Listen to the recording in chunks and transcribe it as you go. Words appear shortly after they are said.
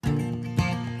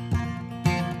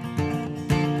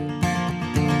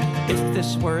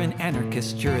this were an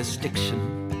anarchist jurisdiction,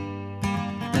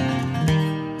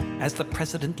 as the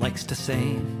president likes to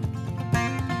say,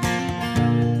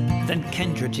 then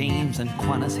Kendra James and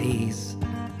Quannas Hayes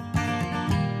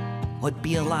would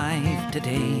be alive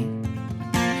today.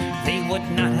 They would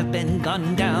not have been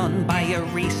gunned down by a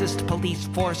racist police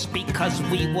force because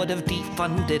we would have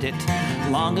defunded it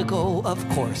long ago, of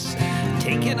course.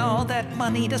 Taking all that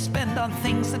money to spend on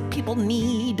things that people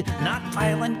need, not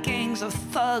violent gangs of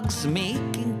thugs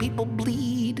making people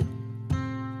bleed.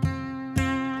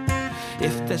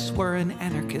 If this were an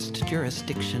anarchist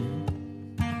jurisdiction,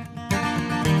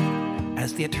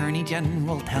 as the Attorney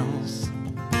General tells,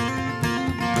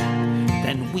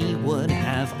 then we would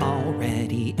have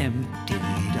already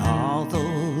emptied all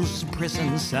those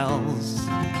prison cells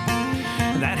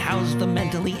that house the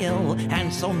mentally ill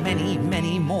and so many,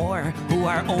 many more who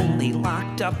are only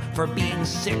locked up for being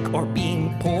sick or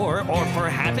being poor or for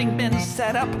having been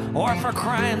set up or for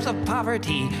crimes of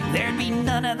poverty. There'd be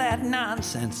none of that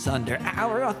nonsense under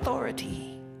our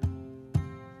authority.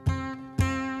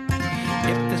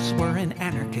 If this were an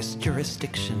anarchist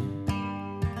jurisdiction,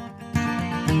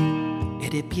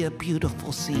 it'd be a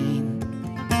beautiful scene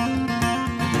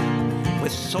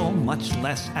with so much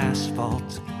less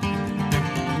asphalt,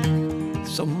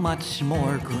 so much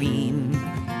more green.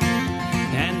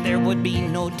 And there would be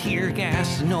no tear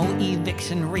gas, no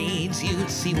eviction raids. You'd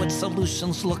see what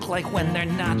solutions look like when they're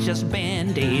not just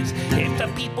band-aids. If the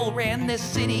people ran this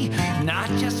city, not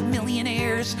just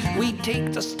millionaires, we'd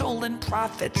take the stolen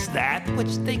profits, that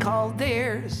which they call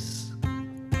theirs.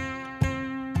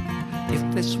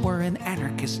 If this were an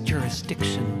anarchist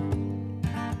jurisdiction,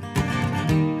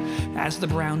 as the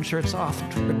brown shirts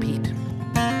oft repeat,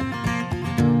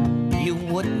 you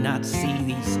would not see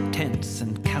these tents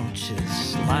and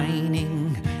couches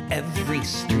lining every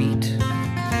street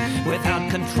without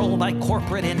control by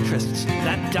corporate interests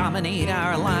that dominate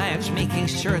our lives, making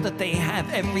sure that they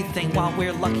have everything while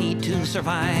we're lucky to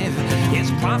survive. It's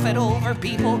profit over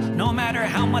people, no matter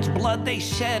how much blood they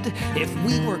shed. If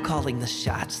we were calling the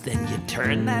shots, then you'd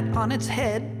turn that on its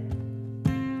head.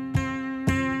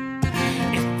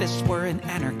 If this were an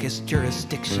anarchist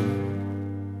jurisdiction.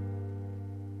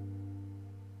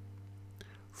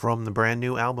 From the brand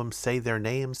new album Say Their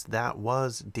Names, that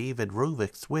was David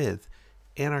Ruvix with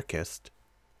Anarchist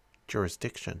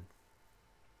Jurisdiction.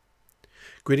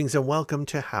 Greetings and welcome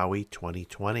to Howie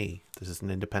 2020. This is an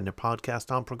independent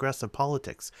podcast on progressive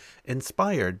politics,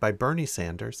 inspired by Bernie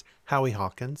Sanders, Howie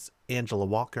Hawkins, Angela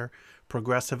Walker,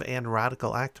 progressive and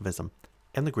radical activism,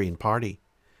 and the Green Party.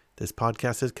 This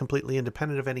podcast is completely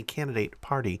independent of any candidate,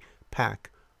 party, PAC,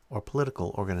 or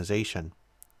political organization.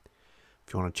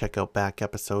 If you want to check out back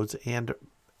episodes of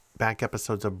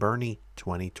Bernie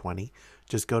 2020,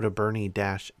 just go to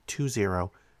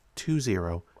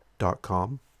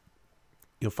bernie-2020.com.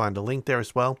 You'll find a link there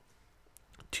as well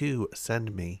to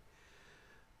send me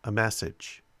a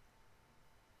message.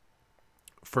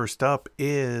 First up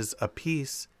is a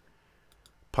piece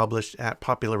published at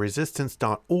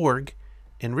popularresistance.org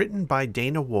and written by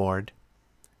Dana Ward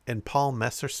and Paul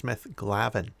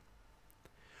Messersmith-Glavin.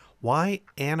 Why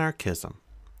anarchism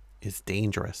is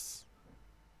dangerous.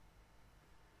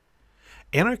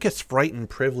 Anarchists frighten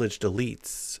privileged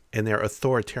elites and their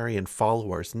authoritarian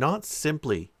followers, not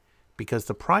simply because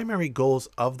the primary goals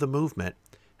of the movement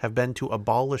have been to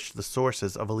abolish the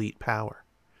sources of elite power,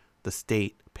 the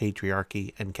state,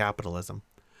 patriarchy, and capitalism,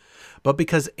 but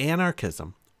because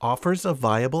anarchism offers a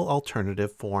viable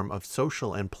alternative form of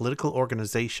social and political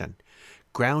organization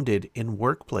grounded in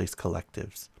workplace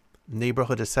collectives,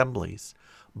 neighborhood assemblies,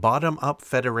 bottom-up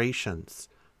federations,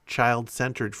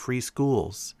 child-centered free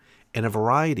schools, and a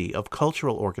variety of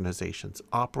cultural organizations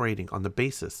operating on the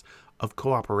basis of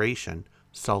cooperation,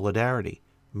 solidarity,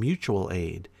 mutual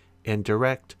aid, and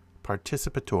direct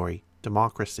participatory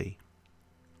democracy.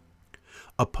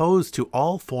 Opposed to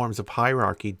all forms of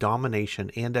hierarchy,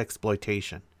 domination, and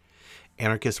exploitation,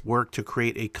 anarchists work to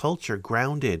create a culture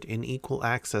grounded in equal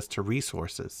access to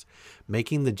resources,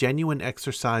 making the genuine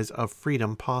exercise of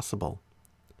freedom possible.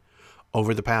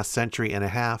 Over the past century and a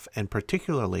half, and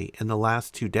particularly in the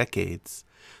last 2 decades,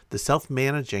 the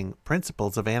self-managing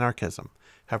principles of anarchism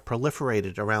have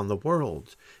proliferated around the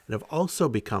world and have also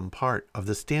become part of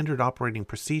the standard operating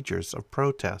procedures of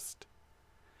protest.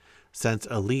 Since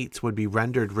elites would be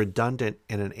rendered redundant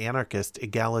in an anarchist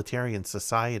egalitarian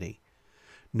society,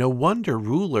 no wonder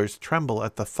rulers tremble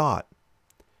at the thought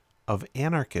of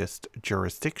anarchist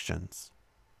jurisdictions.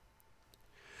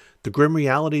 The grim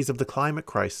realities of the climate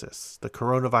crisis, the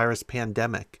coronavirus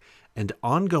pandemic, and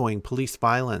ongoing police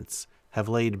violence have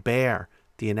laid bare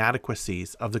the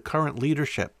inadequacies of the current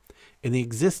leadership in the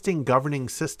existing governing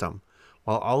system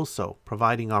while also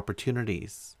providing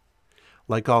opportunities,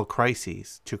 like all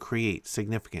crises, to create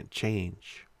significant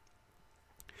change.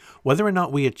 Whether or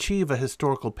not we achieve a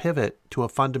historical pivot to a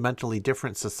fundamentally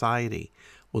different society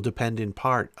will depend in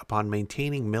part upon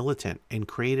maintaining militant and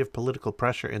creative political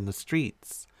pressure in the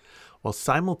streets, while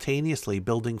simultaneously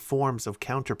building forms of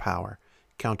counterpower,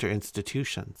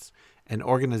 counter-institutions, and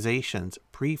organizations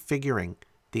prefiguring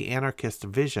the anarchist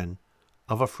vision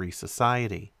of a free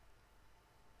society.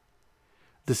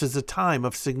 This is a time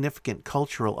of significant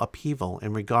cultural upheaval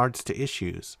in regards to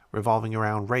issues revolving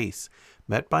around race,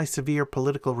 met by severe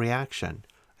political reaction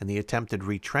and the attempted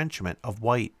retrenchment of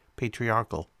white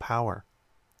patriarchal power.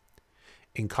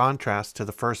 In contrast to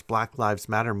the first Black Lives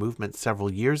Matter movement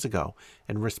several years ago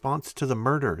in response to the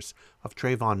murders of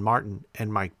Trayvon Martin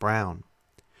and Mike Brown,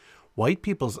 white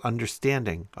people's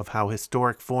understanding of how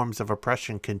historic forms of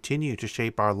oppression continue to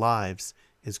shape our lives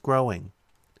is growing.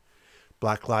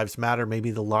 Black Lives Matter may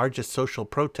be the largest social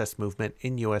protest movement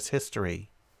in U.S. history.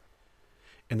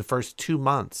 In the first 2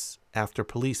 months after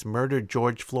police murdered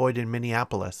George Floyd in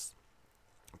Minneapolis,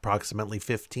 approximately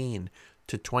 15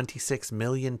 to 26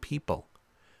 million people,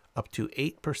 up to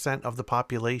 8% of the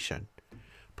population,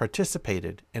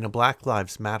 participated in a Black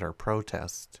Lives Matter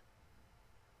protest.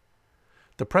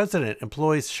 The president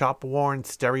employs shop-worn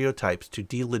stereotypes to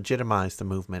delegitimize the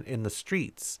movement in the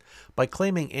streets by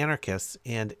claiming anarchists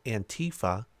and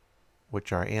Antifa,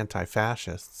 which are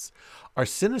anti-fascists, are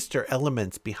sinister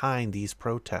elements behind these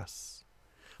protests.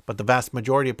 But the vast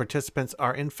majority of participants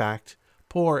are, in fact,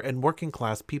 poor and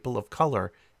working-class people of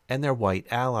color and their white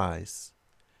allies.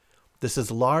 This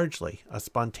is largely a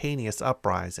spontaneous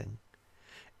uprising.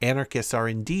 Anarchists are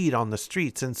indeed on the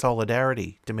streets in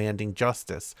solidarity, demanding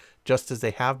justice, just as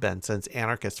they have been since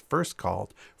anarchists first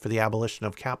called for the abolition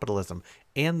of capitalism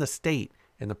and the state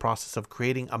in the process of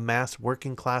creating a mass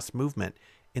working-class movement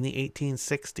in the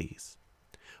 1860s.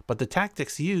 But the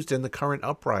tactics used in the current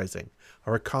uprising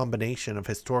are a combination of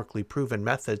historically proven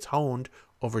methods honed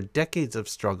over decades of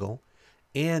struggle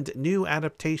and new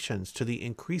adaptations to the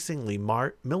increasingly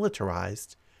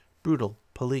militarized, brutal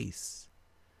police.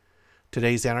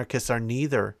 Today's anarchists are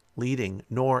neither leading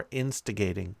nor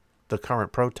instigating the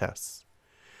current protests.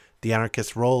 The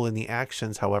anarchist role in the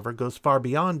actions, however, goes far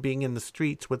beyond being in the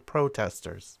streets with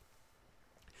protesters.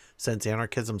 Since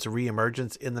anarchism's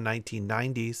reemergence in the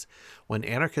 1990s, when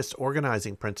anarchist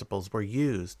organizing principles were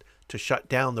used to shut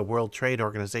down the World Trade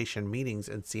Organization meetings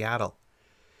in Seattle,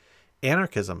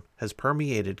 anarchism has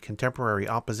permeated contemporary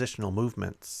oppositional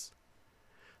movements.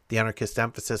 The anarchist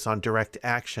emphasis on direct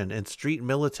action and street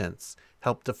militants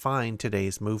help define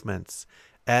today's movements,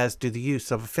 as do the use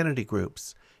of affinity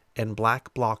groups and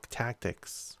black bloc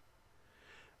tactics.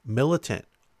 Militant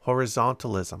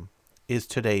horizontalism is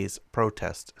today's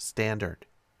protest standard.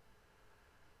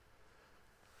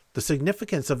 The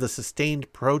significance of the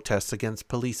sustained protests against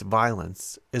police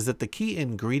violence is that the key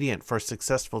ingredient for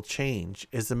successful change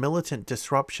is the militant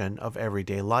disruption of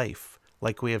everyday life,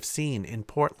 like we have seen in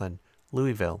Portland,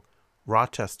 Louisville,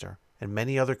 Rochester, and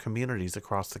many other communities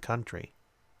across the country.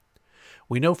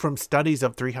 We know from studies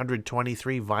of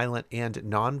 323 violent and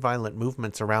nonviolent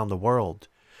movements around the world,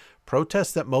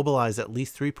 protests that mobilize at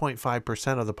least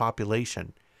 3.5% of the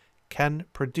population can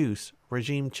produce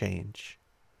regime change.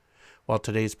 While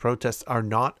today's protests are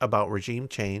not about regime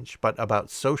change, but about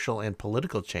social and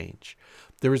political change,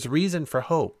 there is reason for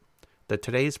hope that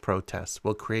today's protests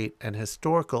will create an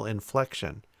historical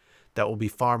inflection that will be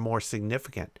far more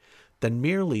significant than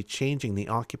merely changing the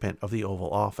occupant of the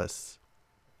Oval Office.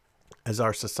 As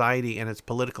our society and its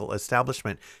political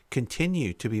establishment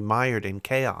continue to be mired in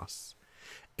chaos,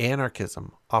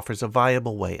 anarchism offers a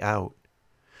viable way out,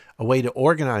 a way to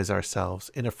organize ourselves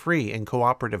in a free and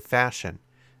cooperative fashion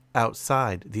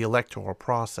outside the electoral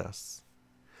process.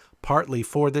 Partly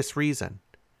for this reason,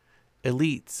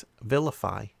 elites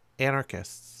vilify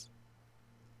anarchists.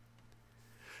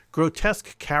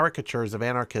 Grotesque caricatures of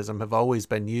anarchism have always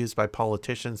been used by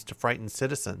politicians to frighten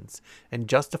citizens and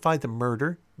justify the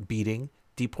murder, beating,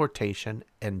 deportation,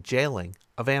 and jailing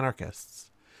of anarchists,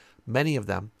 many of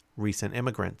them recent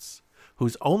immigrants,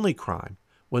 whose only crime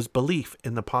was belief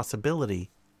in the possibility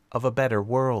of a better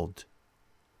world.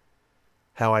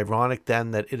 How ironic,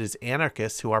 then, that it is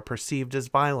anarchists who are perceived as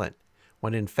violent,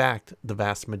 when in fact the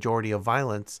vast majority of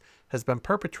violence has been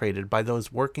perpetrated by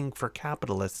those working for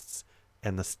capitalists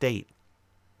and the state.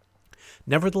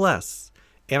 Nevertheless,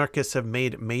 anarchists have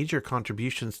made major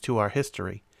contributions to our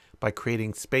history by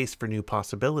creating space for new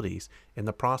possibilities in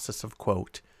the process of,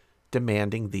 quote,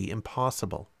 demanding the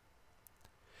impossible.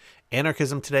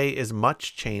 Anarchism today is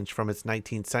much changed from its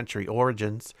 19th century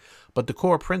origins, but the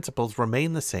core principles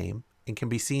remain the same and can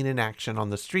be seen in action on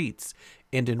the streets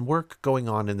and in work going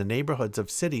on in the neighborhoods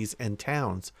of cities and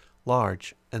towns,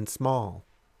 large and small.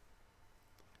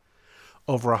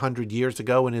 Over 100 years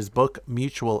ago, in his book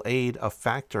Mutual Aid, A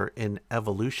Factor in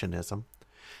Evolutionism,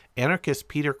 anarchist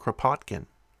Peter Kropotkin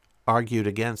argued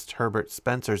against Herbert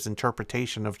Spencer's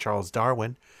interpretation of Charles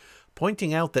Darwin,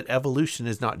 pointing out that evolution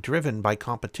is not driven by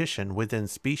competition within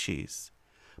species,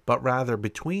 but rather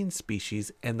between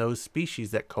species, and those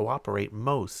species that cooperate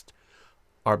most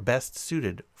are best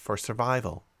suited for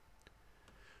survival.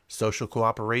 Social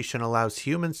cooperation allows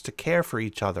humans to care for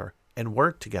each other and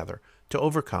work together to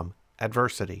overcome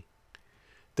adversity.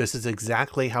 This is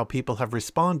exactly how people have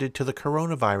responded to the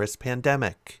coronavirus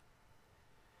pandemic.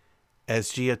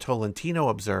 As Gia Tolentino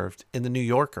observed in The New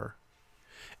Yorker,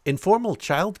 informal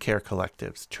childcare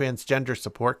collectives, transgender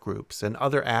support groups, and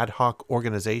other ad hoc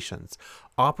organizations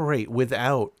operate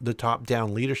without the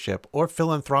top-down leadership or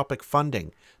philanthropic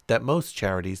funding that most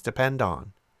charities depend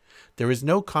on. There is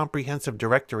no comprehensive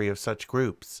directory of such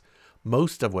groups,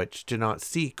 most of which do not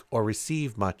seek or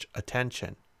receive much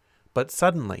attention. But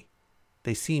suddenly,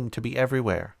 they seem to be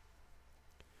everywhere.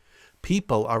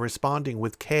 People are responding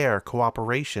with care,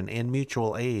 cooperation, and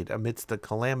mutual aid amidst the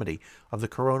calamity of the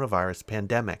coronavirus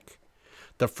pandemic,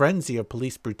 the frenzy of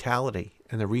police brutality,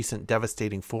 and the recent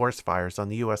devastating forest fires on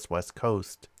the U.S. West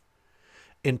Coast.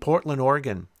 In Portland,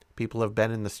 Oregon, people have been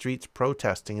in the streets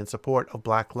protesting in support of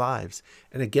Black lives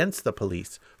and against the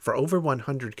police for over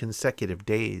 100 consecutive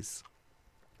days,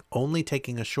 only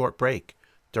taking a short break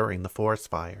during the forest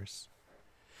fires.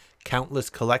 Countless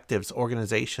collectives,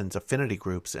 organizations, affinity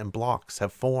groups, and blocs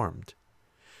have formed.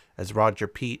 As Roger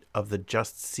Peet of the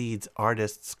Just Seeds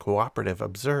Artists Cooperative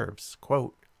observes,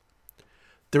 quote,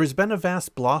 "There has been a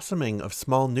vast blossoming of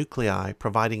small nuclei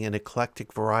providing an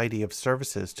eclectic variety of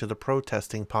services to the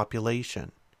protesting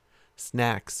population.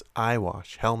 Snacks, eye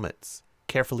wash, helmets,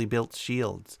 carefully built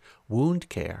shields, wound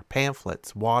care,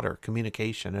 pamphlets, water,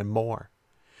 communication, and more.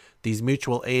 These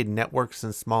mutual aid networks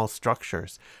and small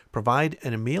structures provide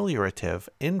an ameliorative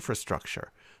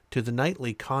infrastructure to the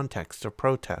nightly context of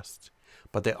protest,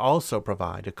 but they also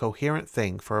provide a coherent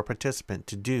thing for a participant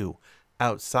to do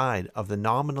outside of the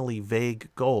nominally vague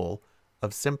goal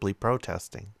of simply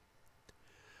protesting.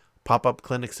 Pop-up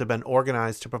clinics have been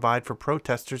organized to provide for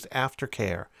protesters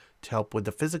aftercare to help with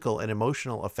the physical and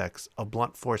emotional effects of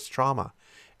blunt force trauma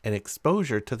and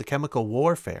exposure to the chemical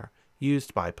warfare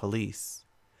used by police.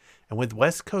 And with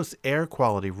West Coast air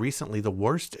quality recently the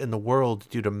worst in the world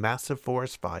due to massive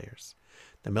forest fires,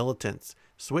 the militants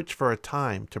switched for a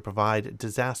time to provide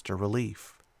disaster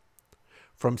relief.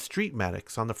 From street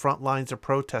medics on the front lines of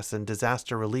protests and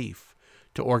disaster relief,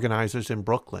 to organizers in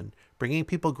Brooklyn bringing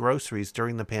people groceries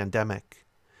during the pandemic,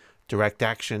 direct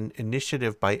action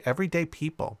initiative by everyday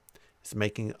people is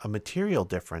making a material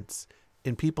difference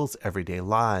in people's everyday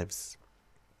lives.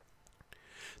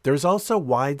 There is also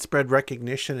widespread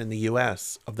recognition in the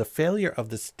U.S. of the failure of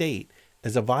the state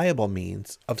as a viable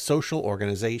means of social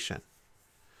organization.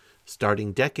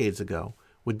 Starting decades ago,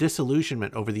 with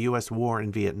disillusionment over the U.S. war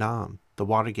in Vietnam, the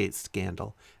Watergate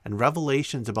scandal, and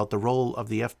revelations about the role of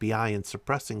the FBI in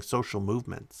suppressing social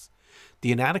movements,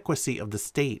 the inadequacy of the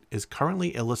state is currently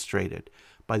illustrated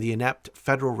by the inept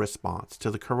federal response to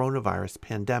the coronavirus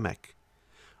pandemic,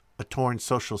 a torn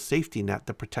social safety net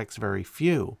that protects very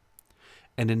few,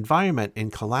 an environment in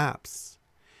collapse,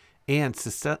 and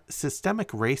systemic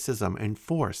racism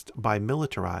enforced by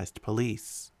militarized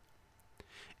police.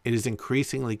 It is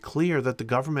increasingly clear that the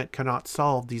government cannot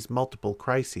solve these multiple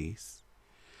crises.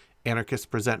 Anarchists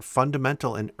present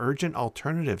fundamental and urgent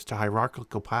alternatives to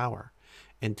hierarchical power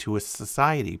and to a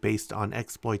society based on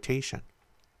exploitation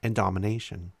and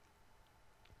domination.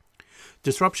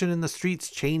 Disruption in the streets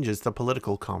changes the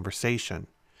political conversation.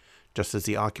 Just as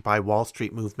the Occupy Wall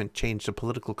Street movement changed the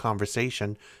political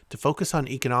conversation to focus on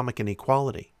economic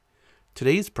inequality,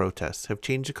 today's protests have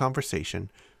changed the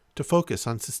conversation to focus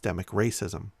on systemic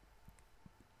racism.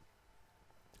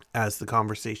 As the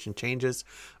conversation changes,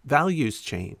 values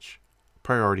change,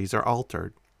 priorities are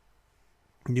altered,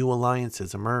 new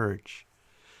alliances emerge,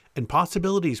 and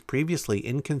possibilities previously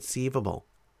inconceivable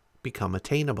become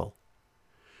attainable.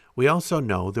 We also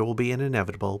know there will be an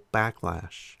inevitable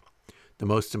backlash. The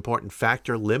most important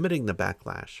factor limiting the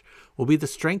backlash will be the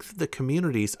strength of the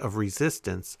communities of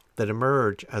resistance that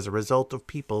emerge as a result of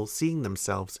people seeing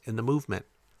themselves in the movement.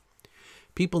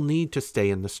 People need to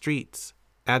stay in the streets,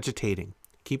 agitating,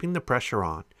 keeping the pressure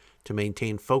on to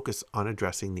maintain focus on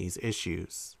addressing these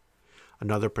issues.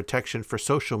 Another protection for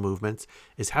social movements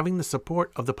is having the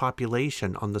support of the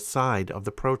population on the side of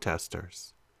the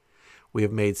protesters. We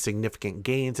have made significant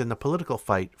gains in the political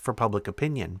fight for public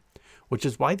opinion, which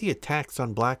is why the attacks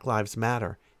on Black Lives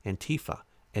Matter, Antifa,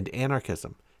 and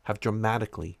anarchism have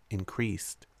dramatically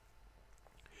increased.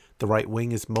 The right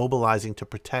wing is mobilizing to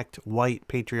protect white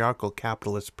patriarchal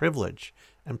capitalist privilege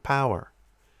and power.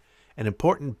 An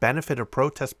important benefit of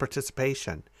protest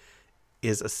participation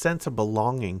is a sense of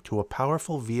belonging to a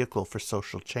powerful vehicle for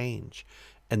social change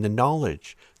and the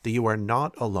knowledge that you are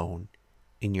not alone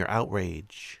in your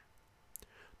outrage.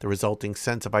 The resulting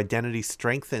sense of identity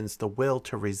strengthens the will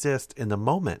to resist in the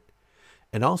moment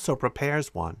and also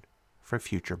prepares one for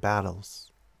future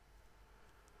battles.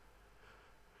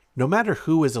 No matter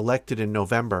who is elected in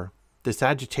November, this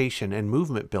agitation and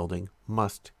movement building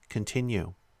must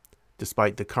continue.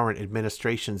 Despite the current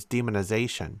administration's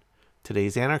demonization,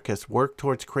 today's anarchists work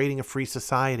towards creating a free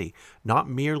society, not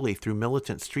merely through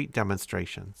militant street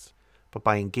demonstrations, but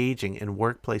by engaging in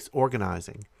workplace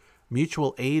organizing,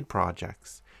 mutual aid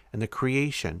projects, and the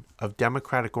creation of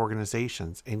democratic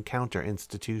organizations and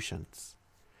counter-institutions.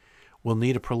 We'll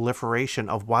need a proliferation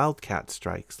of wildcat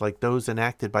strikes like those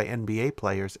enacted by NBA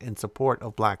players in support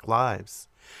of Black lives,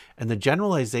 and the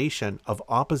generalization of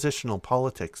oppositional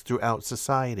politics throughout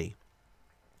society.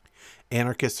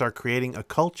 Anarchists are creating a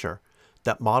culture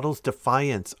that models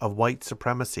defiance of white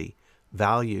supremacy,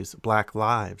 values Black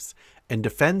lives, and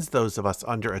defends those of us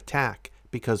under attack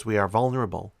because we are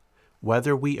vulnerable,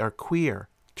 whether we are queer,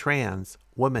 trans,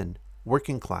 women,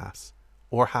 working class,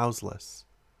 or houseless.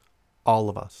 All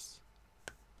of us.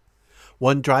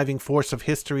 One driving force of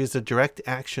history is the direct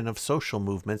action of social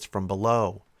movements from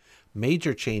below.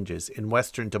 Major changes in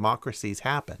Western democracies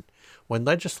happen when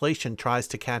legislation tries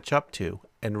to catch up to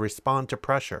and respond to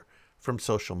pressure from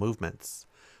social movements,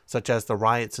 such as the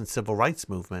riots and civil rights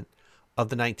movement of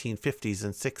the 1950s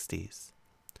and 60s.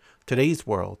 Today's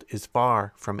world is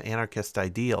far from anarchist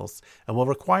ideals and will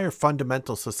require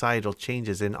fundamental societal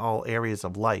changes in all areas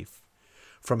of life,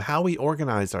 from how we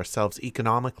organize ourselves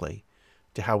economically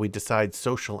to how we decide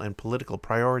social and political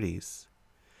priorities.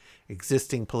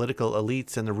 Existing political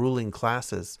elites and the ruling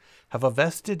classes have a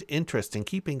vested interest in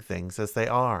keeping things as they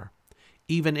are,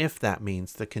 even if that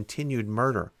means the continued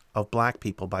murder of Black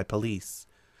people by police,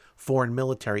 foreign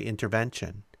military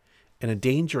intervention, and a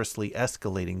dangerously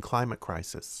escalating climate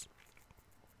crisis.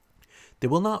 They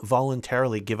will not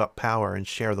voluntarily give up power and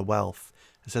share the wealth,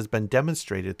 as has been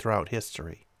demonstrated throughout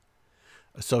history.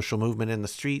 A social movement in the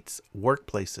streets,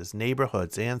 workplaces,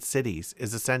 neighborhoods, and cities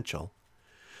is essential.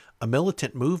 A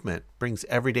militant movement brings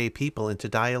everyday people into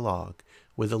dialogue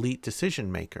with elite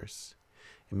decision makers.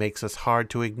 It makes us hard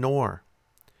to ignore.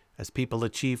 As people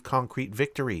achieve concrete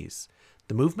victories,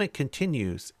 the movement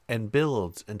continues and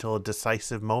builds until a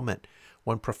decisive moment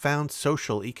when profound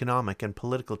social, economic, and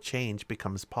political change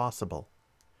becomes possible.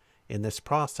 In this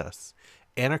process,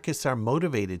 anarchists are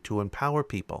motivated to empower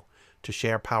people to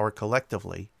share power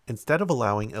collectively instead of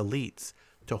allowing elites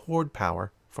to hoard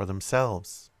power for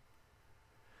themselves.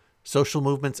 Social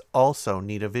movements also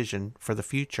need a vision for the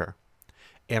future.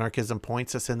 Anarchism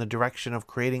points us in the direction of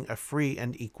creating a free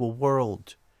and equal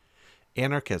world.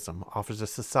 Anarchism offers a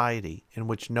society in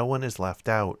which no one is left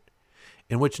out,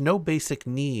 in which no basic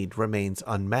need remains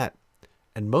unmet,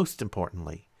 and most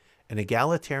importantly, an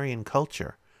egalitarian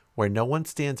culture where no one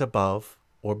stands above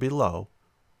or below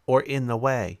or in the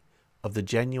way of the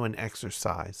genuine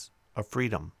exercise of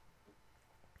freedom.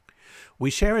 We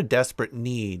share a desperate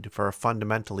need for a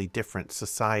fundamentally different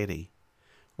society,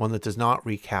 one that does not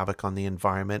wreak havoc on the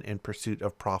environment in pursuit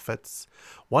of profits,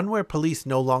 one where police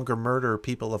no longer murder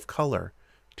people of color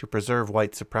to preserve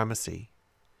white supremacy,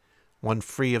 one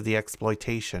free of the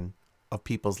exploitation of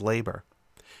people's labor,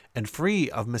 and free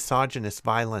of misogynist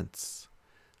violence,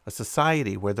 a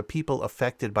society where the people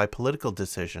affected by political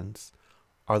decisions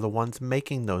are the ones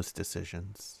making those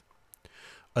decisions.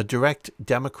 A direct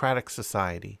democratic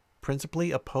society,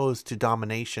 principally opposed to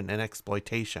domination and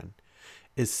exploitation,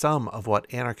 is some of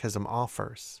what anarchism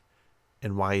offers,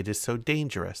 and why it is so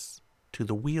dangerous to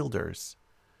the wielders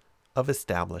of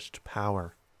established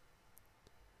power.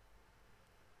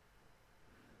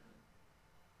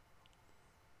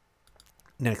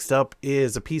 Next up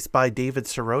is a piece by David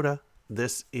Sirota.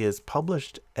 This is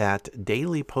published at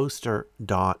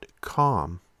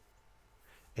dailyposter.com.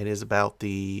 It is about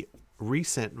the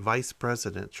recent vice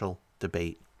presidential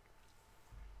debate.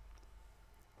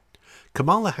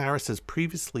 Kamala Harris has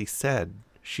previously said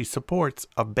she supports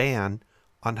a ban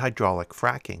on hydraulic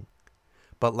fracking,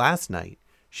 but last night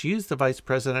She used the vice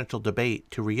presidential debate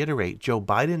to reiterate Joe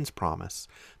Biden's promise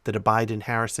that a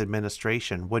Biden-Harris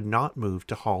administration would not move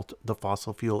to halt the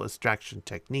fossil fuel extraction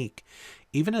technique,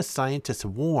 even as scientists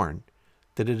warn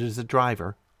that it is a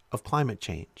driver of climate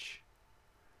change.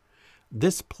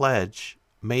 This pledge,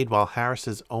 made while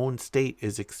Harris's own state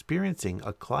is experiencing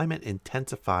a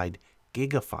climate-intensified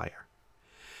gigafire,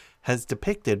 has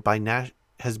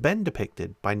been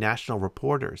depicted by national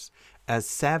reporters as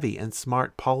savvy and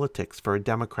smart politics for a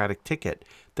Democratic ticket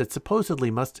that supposedly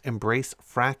must embrace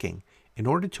fracking in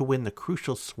order to win the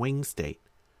crucial swing state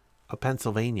of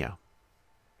Pennsylvania.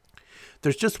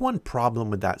 There's just one problem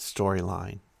with that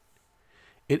storyline.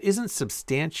 It isn't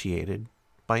substantiated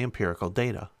by empirical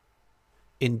data.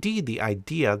 Indeed, the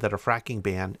idea that a fracking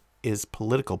ban is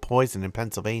political poison in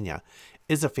Pennsylvania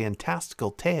is a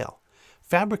fantastical tale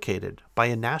fabricated by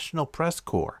a national press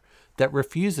corps that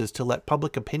refuses to let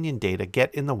public opinion data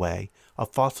get in the way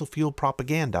of fossil fuel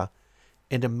propaganda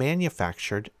and a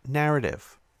manufactured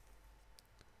narrative.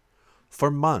 For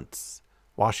months,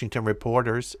 Washington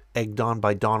reporters, egged on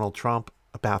by Donald Trump,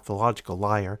 a pathological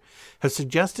liar, have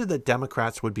suggested that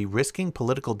Democrats would be risking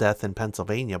political death in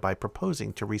Pennsylvania by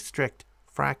proposing to restrict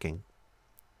fracking.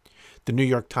 The New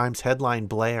York Times headline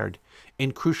blared,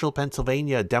 "In crucial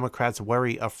Pennsylvania, Democrats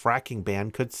worry a fracking ban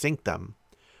could sink them."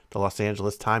 The Los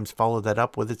Angeles Times followed that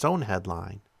up with its own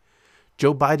headline,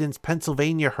 "Joe Biden's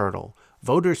Pennsylvania hurdle,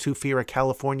 voters who fear a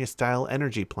California-style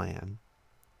energy plan."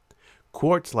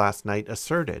 Quartz last night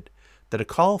asserted that a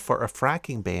call for a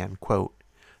fracking ban, quote,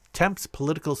 tempts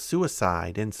political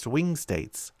suicide in swing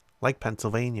states like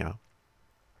Pennsylvania.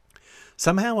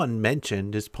 Somehow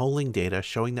unmentioned is polling data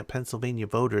showing that Pennsylvania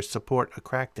voters support a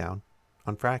crackdown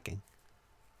on fracking.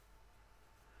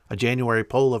 A January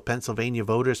poll of Pennsylvania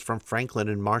voters from Franklin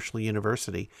and Marshall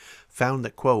University found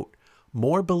that, quote,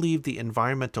 more believe the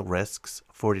environmental risks,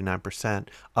 49%,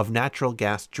 of natural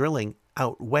gas drilling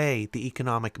outweigh the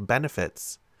economic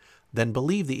benefits than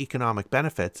believe the economic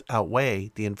benefits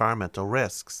outweigh the environmental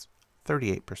risks,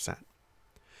 38%.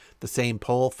 The same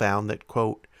poll found that,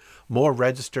 quote, more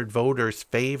registered voters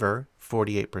favor,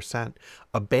 48%,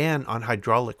 a ban on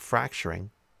hydraulic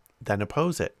fracturing than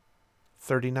oppose it,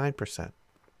 39%.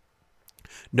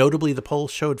 Notably, the poll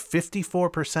showed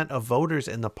 54% of voters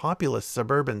in the populous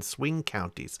suburban swing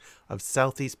counties of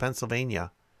southeast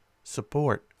Pennsylvania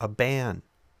support a ban.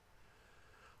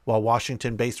 While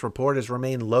Washington-based reporters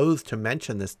remain loath to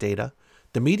mention this data,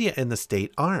 the media in the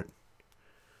state aren't.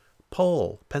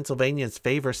 Poll, Pennsylvanians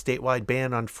favor statewide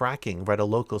ban on fracking, read a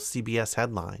local CBS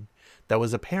headline that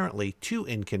was apparently too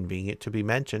inconvenient to be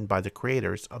mentioned by the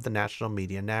creators of the national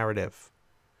media narrative.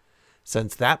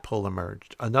 Since that poll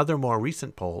emerged, another more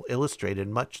recent poll illustrated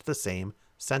much the same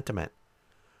sentiment.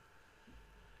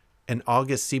 An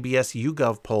August CBS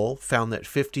YouGov poll found that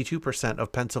 52%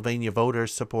 of Pennsylvania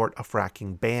voters support a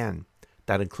fracking ban.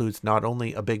 That includes not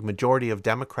only a big majority of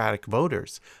Democratic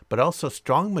voters, but also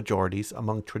strong majorities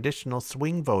among traditional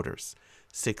swing voters,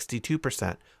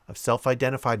 62% of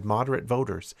self-identified moderate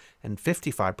voters, and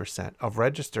 55% of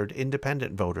registered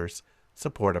independent voters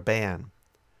support a ban.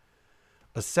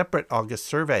 A separate August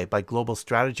survey by Global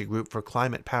Strategy Group for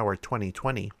Climate Power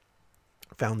 2020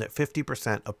 found that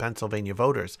 50% of Pennsylvania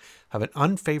voters have an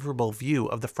unfavorable view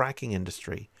of the fracking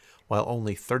industry, while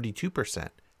only 32%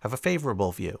 have a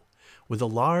favorable view, with a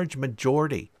large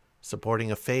majority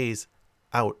supporting a phase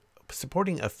out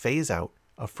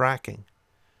of fracking.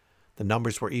 The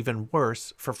numbers were even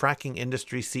worse for fracking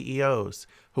industry CEOs,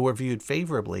 who were viewed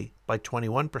favorably by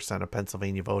 21% of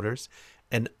Pennsylvania voters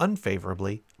and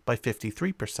unfavorably by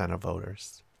 53% of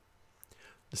voters.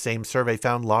 The same survey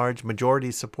found large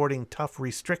majorities supporting tough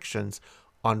restrictions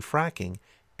on fracking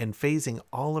and phasing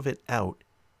all of it out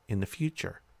in the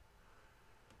future.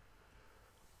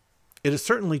 It is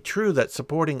certainly true that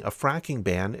supporting a fracking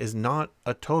ban is not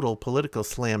a total political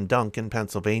slam dunk in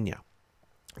Pennsylvania.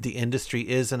 The industry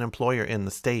is an employer in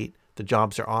the state, the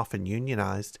jobs are often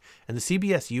unionized, and the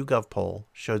CBS YouGov poll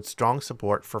showed strong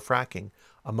support for fracking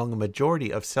among a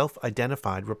majority of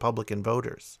self-identified Republican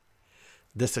voters.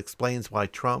 This explains why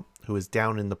Trump, who is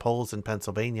down in the polls in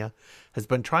Pennsylvania, has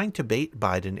been trying to bait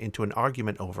Biden into an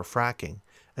argument over fracking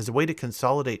as a way to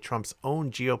consolidate Trump's own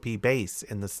GOP base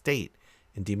in the state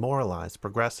and demoralize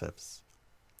progressives.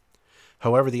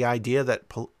 However, the idea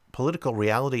that political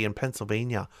reality in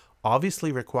Pennsylvania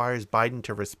obviously requires Biden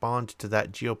to respond to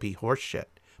that GOP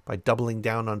horseshit by doubling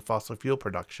down on fossil fuel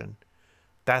production,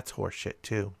 that's horseshit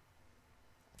too.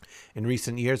 In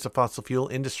recent years, the fossil fuel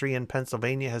industry in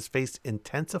Pennsylvania has faced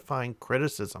intensifying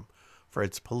criticism for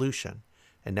its pollution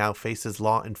and now faces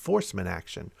law enforcement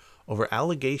action over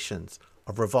allegations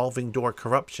of revolving door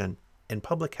corruption and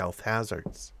public health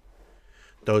hazards.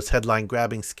 Those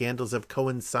headline-grabbing scandals have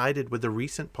coincided with the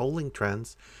recent polling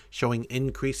trends showing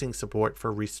increasing support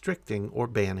for restricting or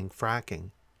banning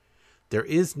fracking. There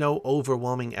is no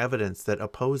overwhelming evidence that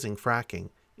opposing fracking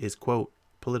is, quote,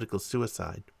 political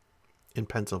suicide in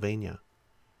Pennsylvania.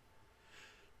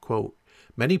 Quote,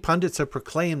 many pundits have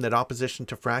proclaimed that opposition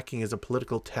to fracking is a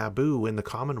political taboo in the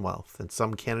Commonwealth, and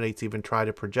some candidates even try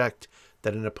to project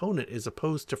that an opponent is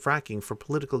opposed to fracking for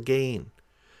political gain.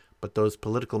 But those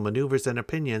political maneuvers and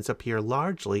opinions appear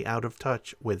largely out of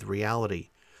touch with reality,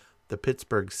 the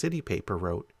Pittsburgh City paper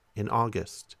wrote in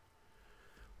August.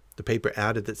 The paper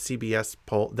added that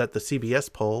the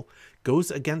CBS poll goes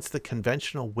against the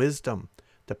conventional wisdom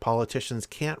that politicians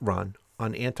can't run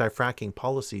on anti-fracking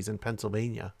policies in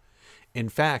Pennsylvania. In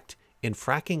fact, in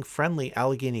fracking-friendly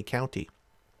Allegheny County,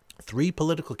 3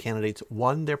 political candidates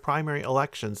won their primary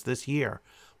elections this year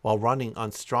while running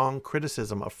on strong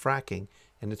criticism of fracking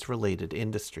and its related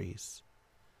industries.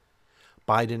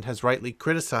 Biden has rightly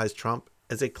criticized Trump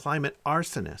as a climate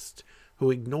arsonist who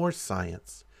ignores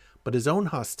science, but his own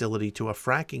hostility to a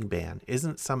fracking ban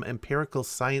isn't some empirical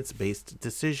science-based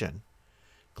decision.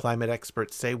 Climate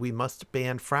experts say we must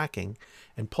ban fracking,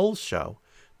 and polls show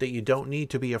that you don't need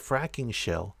to be a fracking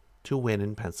shill to win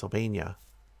in Pennsylvania.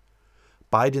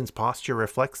 Biden's posture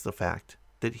reflects the fact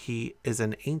that he is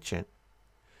an ancient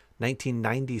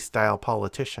 1990s-style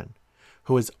politician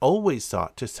who has always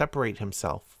sought to separate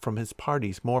himself from his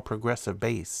party's more progressive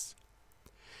base.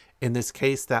 In this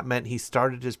case, that meant he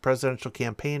started his presidential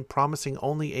campaign promising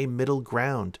only a middle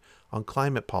ground on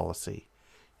climate policy,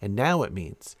 and now it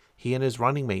means he and his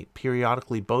running mate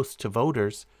periodically boast to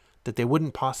voters that they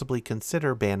wouldn't possibly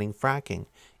consider banning fracking,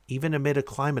 even amid a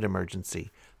climate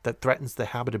emergency that threatens the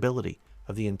habitability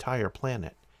of the entire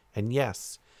planet. And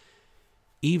yes,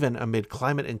 even amid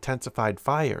climate-intensified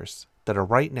fires that are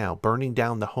right now burning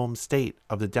down the home state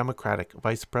of the Democratic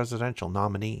vice presidential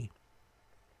nominee.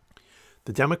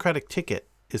 The Democratic ticket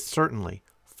is certainly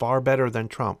far better than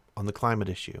Trump on the climate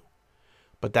issue,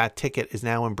 but that ticket is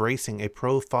now embracing a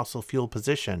pro-fossil fuel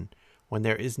position when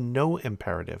there is no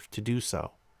imperative to do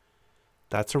so.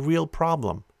 That's a real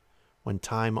problem when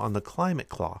time on the climate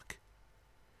clock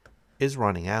is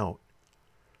running out.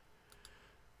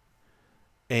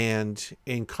 And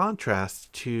in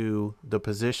contrast to the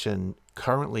position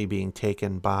currently being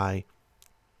taken by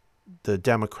the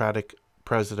Democratic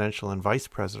presidential and vice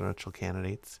presidential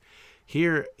candidates,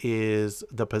 here is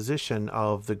the position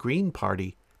of the Green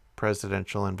Party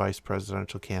presidential and vice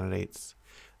presidential candidates.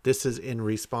 This is in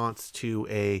response to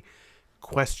a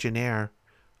questionnaire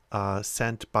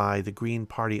sent by the Green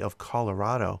Party of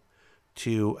Colorado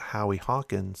to Howie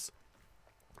Hawkins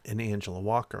and Angela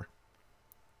Walker.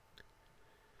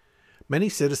 Many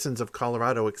citizens of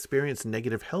Colorado experience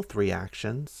negative health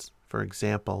reactions, for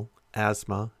example,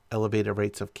 asthma, elevated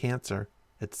rates of cancer,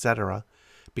 etc.,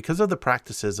 because of the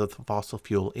practices of the fossil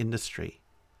fuel industry.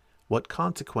 What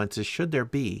consequences should there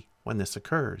be when this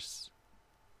occurs?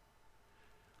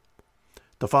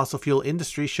 The fossil fuel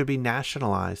industry should be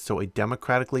nationalized so a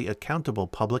democratically accountable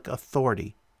public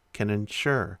authority can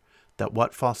ensure that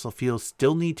what fossil fuels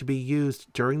still need to be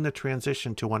used during the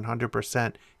transition to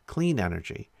 100% clean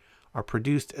energy are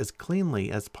produced as cleanly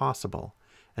as possible,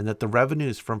 and that the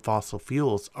revenues from fossil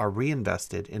fuels are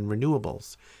reinvested in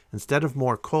renewables instead of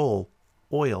more coal,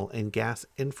 oil, and gas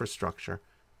infrastructure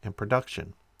and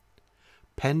production.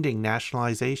 Pending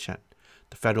nationalization,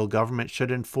 the federal government should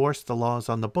enforce the laws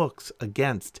on the books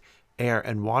against air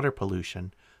and water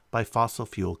pollution by fossil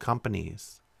fuel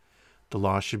companies. The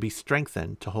law should be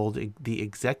strengthened to hold the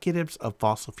executives of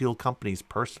fossil fuel companies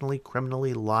personally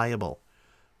criminally liable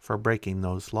for breaking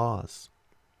those laws.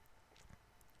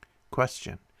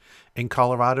 Question. In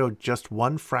Colorado, just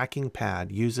one fracking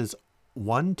pad uses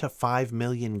 1 to 5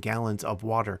 million gallons of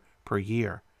water per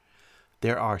year.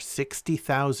 There are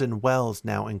 60,000 wells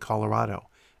now in Colorado,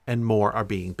 and more are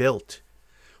being built.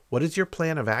 What is your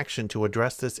plan of action to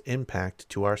address this impact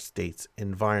to our state's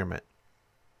environment?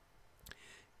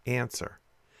 Answer.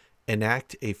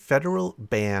 Enact a federal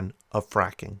ban of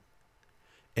fracking.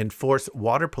 Enforce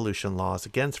water pollution laws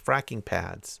against fracking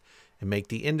pads and make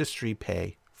the industry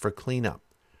pay for cleanup.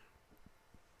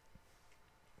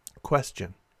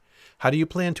 Question. How do you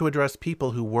plan to address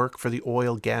people who work for the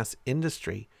oil gas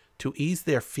industry to ease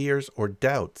their fears or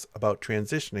doubts about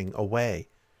transitioning away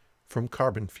from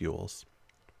carbon fuels?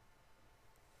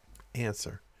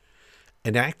 Answer.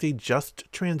 Enact a just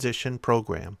transition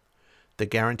program that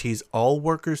guarantees all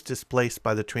workers displaced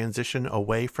by the transition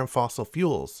away from fossil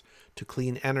fuels to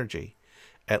clean energy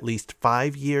at least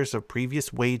 5 years of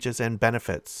previous wages and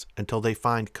benefits until they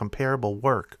find comparable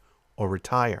work or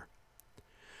retire.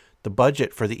 The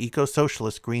budget for the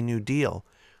eco-socialist Green New Deal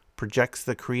projects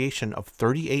the creation of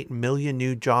 38 million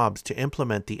new jobs to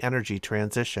implement the energy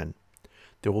transition.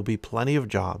 There will be plenty of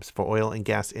jobs for oil and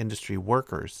gas industry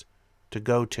workers to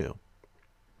go to.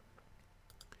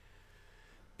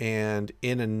 And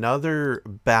in another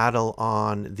battle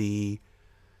on the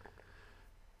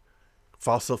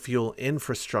fossil fuel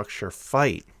infrastructure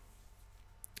fight,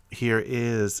 here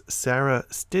is Sarah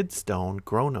Stidstone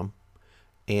Gronum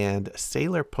and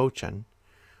Sailor Pochin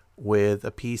with a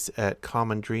piece at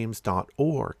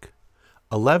commondreams.org,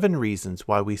 11 reasons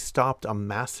why we stopped a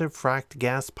massive fracked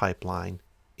gas pipeline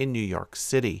in New York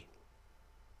City.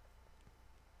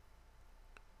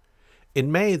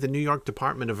 In May, the New York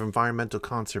Department of Environmental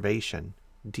Conservation,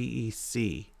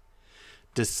 DEC,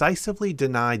 decisively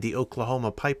denied the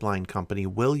Oklahoma pipeline company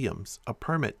Williams a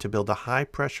permit to build a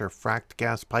high-pressure fracked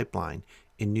gas pipeline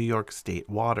in New York state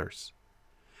waters.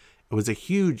 It was a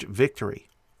huge victory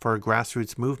for a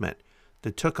grassroots movement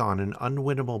that took on an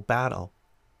unwinnable battle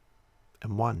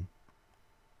and won.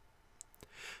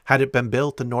 Had it been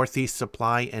built, the Northeast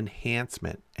Supply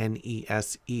Enhancement,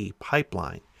 NESE,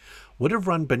 pipeline would have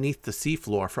run beneath the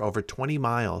seafloor for over 20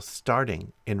 miles,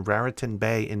 starting in Raritan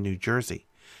Bay in New Jersey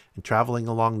and traveling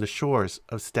along the shores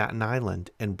of Staten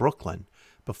Island and Brooklyn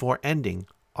before ending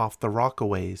off the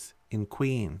Rockaways in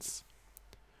Queens.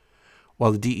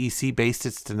 While the DEC based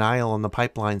its denial on the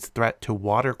pipeline's threat to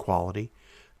water quality,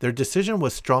 their decision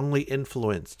was strongly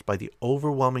influenced by the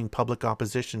overwhelming public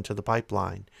opposition to the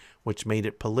pipeline, which made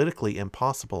it politically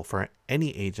impossible for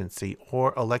any agency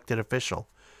or elected official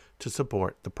to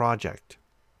support the project.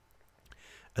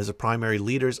 As the primary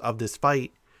leaders of this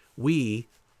fight, we,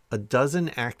 a dozen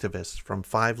activists from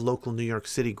 5 local New York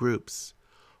City groups,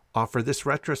 offer this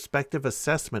retrospective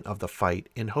assessment of the fight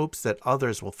in hopes that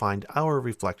others will find our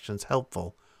reflections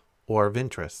helpful or of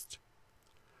interest.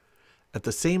 At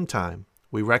the same time,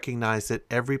 we recognize that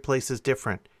every place is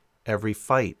different, every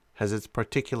fight has its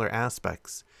particular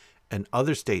aspects, and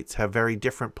other states have very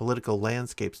different political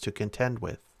landscapes to contend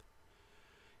with.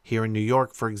 Here in New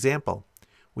York, for example,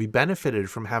 we benefited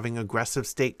from having aggressive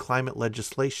state climate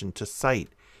legislation to cite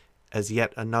as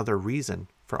yet another reason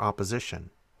for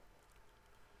opposition.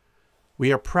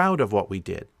 We are proud of what we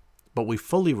did, but we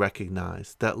fully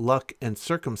recognize that luck and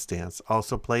circumstance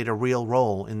also played a real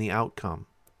role in the outcome.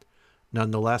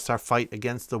 Nonetheless, our fight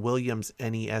against the Williams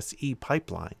NESE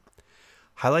pipeline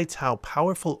highlights how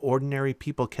powerful ordinary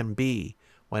people can be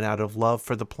when, out of love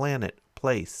for the planet,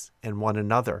 place, and one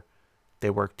another, they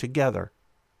work together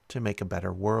to make a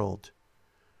better world.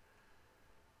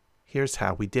 Here's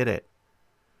how we did it.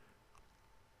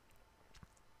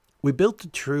 We built a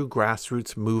true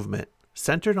grassroots movement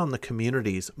centered on the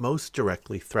communities most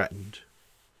directly threatened.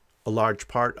 A large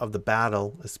part of the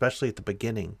battle, especially at the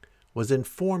beginning, was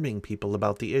informing people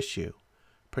about the issue,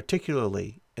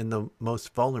 particularly in the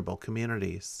most vulnerable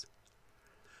communities.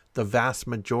 The vast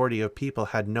majority of people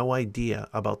had no idea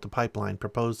about the pipeline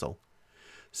proposal,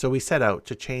 so we set out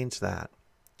to change that.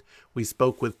 We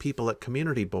spoke with people at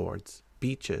community boards,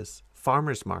 beaches,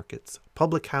 farmers markets,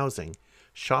 public housing,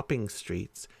 shopping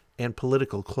streets, and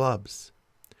political clubs.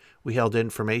 We held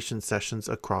information sessions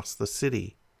across the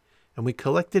city, and we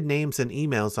collected names and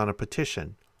emails on a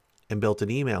petition and built an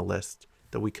email list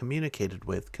that we communicated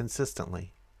with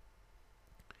consistently.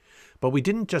 But we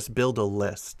didn't just build a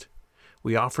list.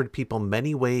 We offered people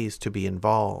many ways to be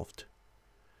involved.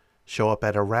 Show up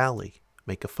at a rally,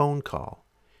 make a phone call,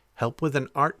 help with an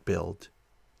art build,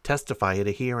 testify at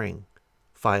a hearing,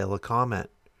 file a comment,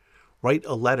 write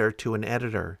a letter to an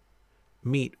editor,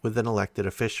 meet with an elected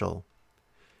official.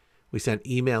 We sent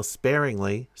emails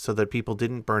sparingly so that people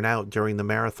didn't burn out during the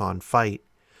marathon fight,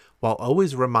 while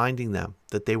always reminding them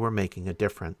that they were making a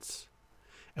difference.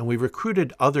 And we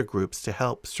recruited other groups to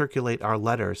help circulate our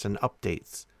letters and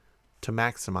updates to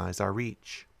maximize our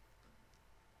reach.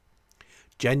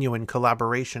 Genuine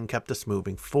collaboration kept us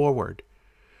moving forward.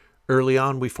 Early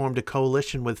on, we formed a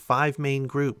coalition with 5 main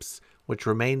groups, which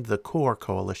remained the core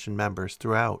coalition members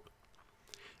throughout.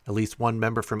 At least one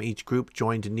member from each group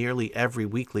joined nearly every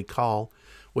weekly call,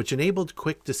 which enabled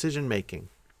quick decision-making.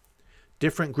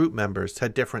 Different group members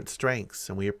had different strengths,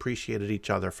 and we appreciated each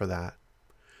other for that.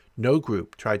 No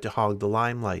group tried to hog the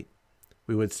limelight.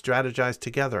 We would strategize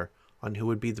together on who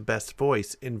would be the best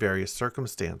voice in various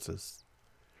circumstances.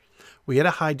 We had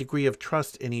a high degree of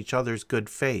trust in each other's good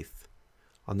faith.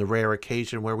 On the rare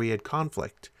occasion where we had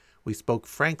conflict, we spoke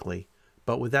frankly,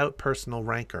 but without personal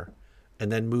rancor,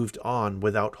 and then moved on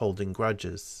without holding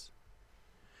grudges.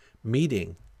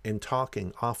 Meeting and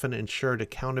talking often ensured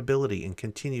accountability and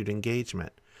continued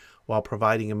engagement, while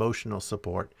providing emotional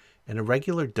support and a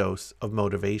regular dose of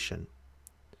motivation.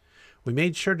 We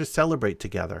made sure to celebrate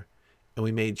together, and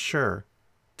we made sure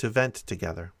to vent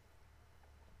together.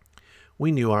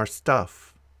 We knew our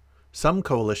stuff. Some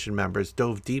coalition members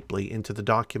dove deeply into the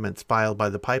documents filed by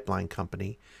the pipeline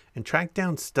company and tracked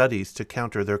down studies to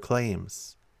counter their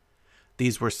claims.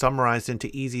 These were summarized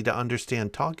into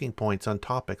easy-to-understand talking points on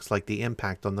topics like the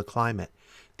impact on the climate,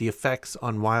 the effects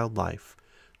on wildlife,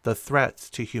 the threats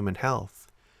to human health,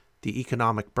 the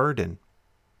economic burden,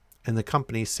 and the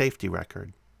company's safety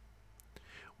record.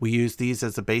 We used these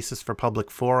as a basis for public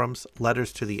forums,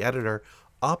 letters to the editor,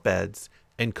 op-eds,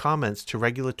 and comments to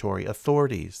regulatory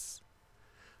authorities.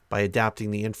 By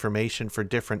adapting the information for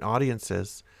different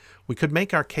audiences, we could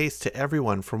make our case to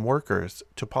everyone from workers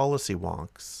to policy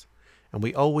wonks, and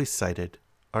we always cited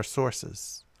our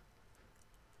sources.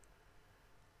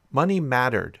 Money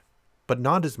mattered, but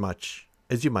not as much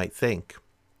as you might think.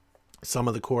 Some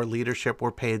of the core leadership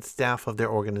were paid staff of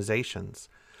their organizations,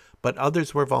 but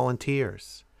others were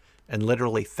volunteers, and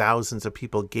literally thousands of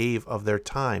people gave of their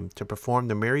time to perform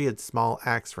the myriad small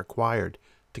acts required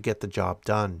to get the job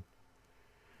done.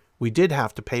 We did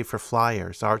have to pay for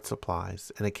flyers, art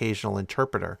supplies, an occasional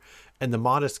interpreter, and the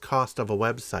modest cost of a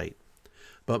website,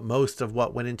 but most of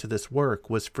what went into this work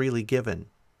was freely given.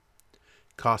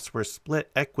 Costs were split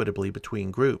equitably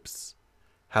between groups.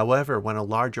 However, when a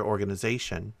larger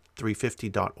organization,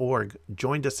 350.org,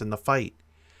 joined us in the fight,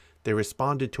 they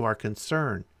responded to our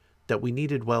concern that we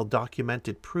needed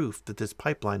well-documented proof that this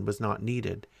pipeline was not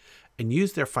needed, and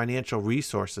used their financial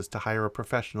resources to hire a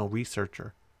professional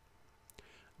researcher.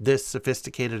 This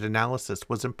sophisticated analysis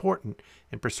was important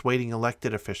in persuading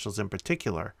elected officials in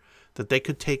particular that they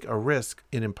could take a risk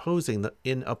in opposing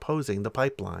the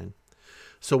pipeline.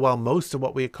 So while most of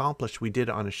what we accomplished we did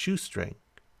on a shoestring,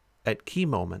 at key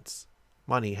moments,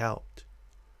 money helped.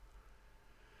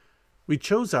 We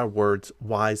chose our words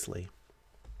wisely.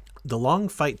 The long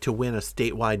fight to win a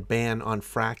statewide ban on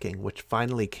fracking, which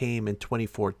finally came in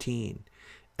 2014,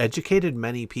 educated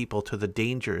many people to the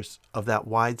dangers of that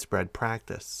widespread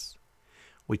practice.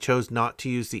 We chose not to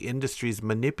use the industry's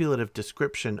manipulative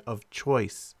description of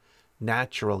choice,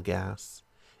 natural gas,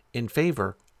 in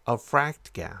favor of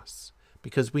fracked gas,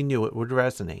 because we knew it would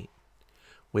resonate.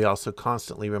 We also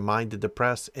constantly reminded the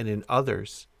press and in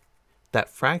others that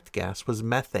fracked gas was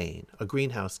methane, a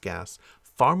greenhouse gas,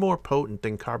 far more potent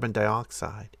than carbon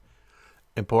dioxide.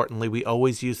 Importantly, we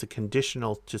always use the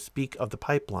conditional to speak of the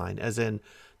pipeline, as in,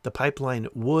 the pipeline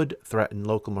would threaten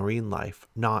local marine life,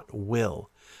 not will,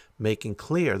 making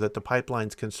clear that the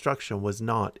pipeline's construction was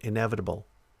not inevitable.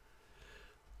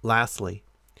 Lastly,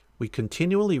 we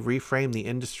continually reframe the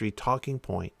industry talking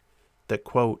point that,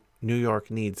 quote, New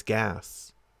York needs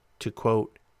gas, to,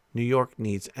 quote, New York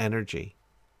needs energy.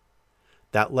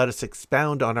 That let us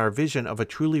expound on our vision of a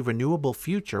truly renewable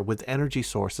future with energy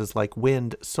sources like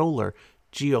wind, solar,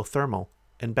 geothermal,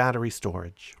 and battery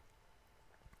storage.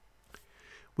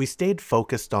 We stayed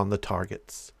focused on the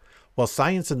targets. While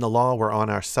science and the law were on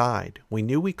our side, we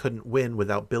knew we couldn't win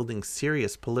without building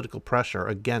serious political pressure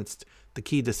against the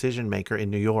key decision maker in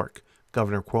New York,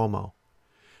 Governor Cuomo.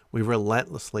 We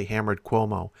relentlessly hammered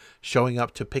Cuomo, showing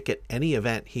up to picket any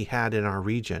event he had in our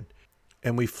region,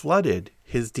 and we flooded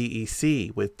his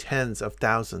DEC with tens of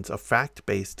thousands of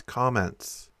fact-based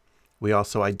comments. We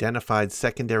also identified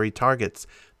secondary targets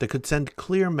that could send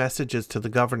clear messages to the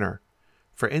governor.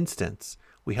 For instance,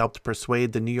 we helped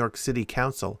persuade the New York City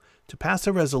Council to pass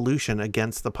a resolution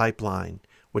against the pipeline,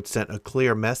 which sent a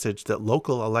clear message that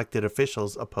local elected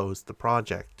officials opposed the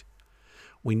project.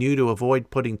 We knew to avoid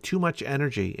putting too much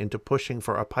energy into pushing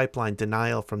for a pipeline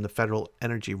denial from the Federal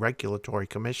Energy Regulatory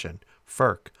Commission,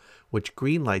 FERC, which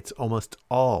greenlights almost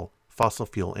all fossil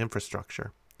fuel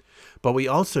infrastructure. But we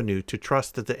also knew to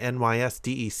trust that the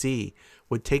NYSDEC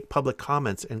would take public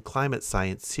comments and climate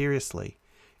science seriously,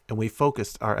 and we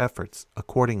focused our efforts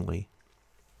accordingly.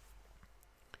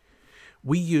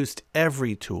 We used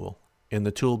every tool in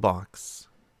the toolbox.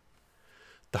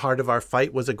 The heart of our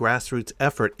fight was a grassroots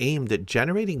effort aimed at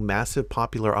generating massive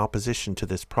popular opposition to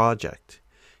this project,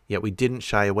 yet we didn't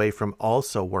shy away from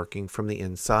also working from the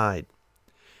inside.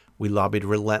 We lobbied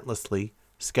relentlessly,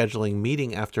 scheduling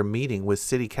meeting after meeting with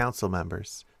city council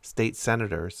members, state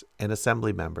senators, and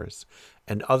assembly members,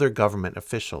 and other government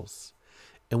officials.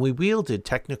 And we wielded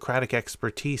technocratic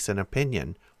expertise and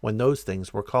opinion when those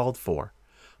things were called for,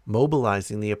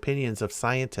 mobilizing the opinions of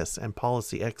scientists and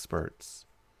policy experts.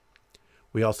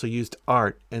 We also used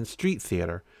art and street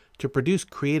theater to produce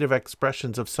creative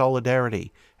expressions of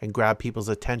solidarity and grab people's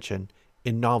attention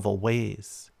in novel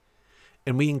ways.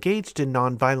 And we engaged in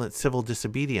nonviolent civil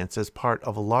disobedience as part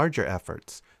of larger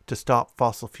efforts to stop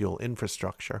fossil fuel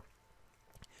infrastructure.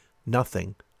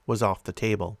 Nothing was off the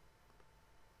table.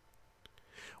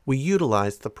 We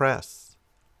utilized the press.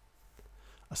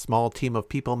 A small team of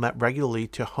people met regularly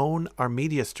to hone our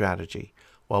media strategy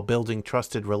while building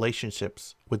trusted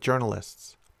relationships with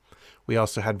journalists. We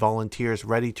also had volunteers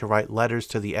ready to write letters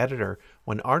to the editor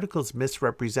when articles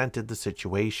misrepresented the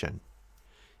situation.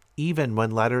 Even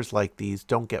when letters like these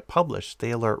don't get published,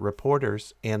 they alert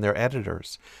reporters and their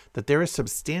editors that there is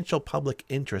substantial public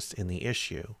interest in the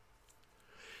issue.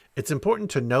 It's important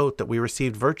to note that we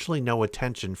received virtually no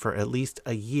attention for at least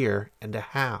a year and a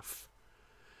half.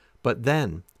 But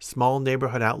then, small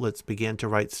neighborhood outlets began to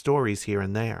write stories here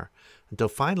and there, until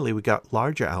finally we got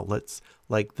larger outlets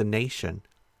like The Nation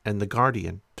and The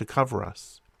Guardian to cover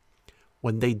us.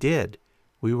 When they did,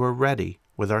 we were ready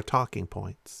with our talking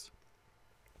points.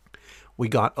 We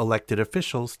got elected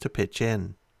officials to pitch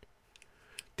in.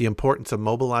 The importance of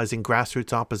mobilizing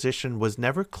grassroots opposition was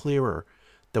never clearer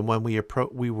than when we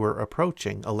were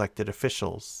approaching elected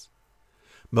officials.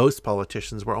 Most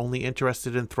politicians were only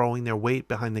interested in throwing their weight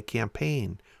behind the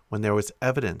campaign when there was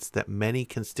evidence that many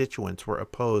constituents were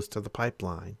opposed to the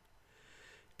pipeline.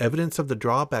 Evidence of the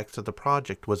drawbacks of the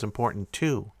project was important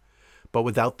too, but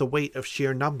without the weight of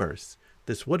sheer numbers,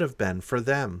 this would have been, for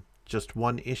them, just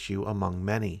one issue among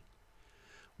many.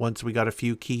 Once we got a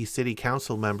few key city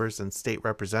council members and state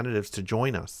representatives to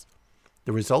join us,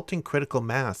 the resulting critical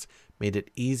mass made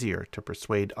it easier to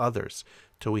persuade others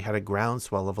till we had a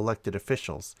groundswell of elected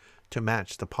officials to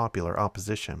match the popular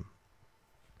opposition.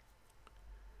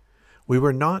 We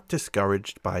were not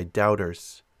discouraged by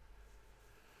doubters.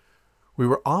 We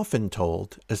were often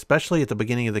told, especially at the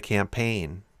beginning of the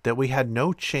campaign, that we had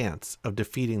no chance of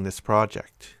defeating this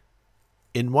project.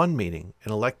 In one meeting,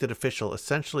 an elected official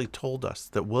essentially told us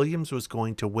that Williams was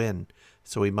going to win,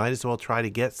 so we might as well try to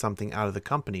get something out of the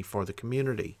company for the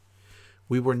community.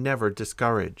 We were never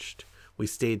discouraged. We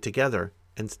stayed together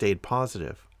and stayed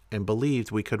positive, and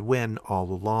believed we could win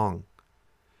all along.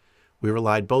 We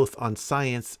relied both on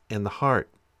science and the heart.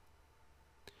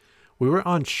 We were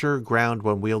on sure ground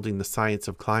when wielding the science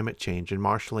of climate change and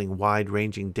marshalling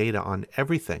wide-ranging data on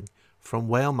everything from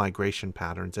whale migration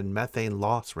patterns and methane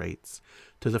loss rates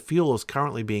to the fuels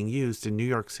currently being used in New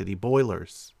York City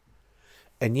boilers.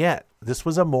 And yet, this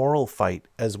was a moral fight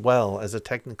as well as a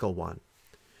technical one.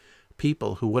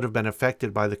 People who would have been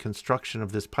affected by the construction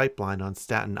of this pipeline on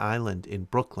Staten Island, in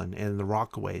Brooklyn, and in the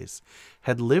Rockaways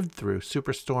had lived through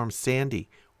Superstorm Sandy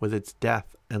with its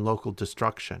death and local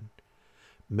destruction.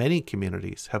 Many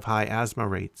communities have high asthma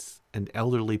rates and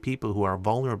elderly people who are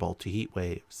vulnerable to heat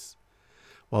waves.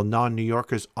 While non-New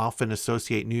Yorkers often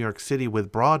associate New York City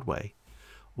with Broadway,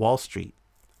 Wall Street,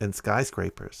 and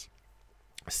skyscrapers,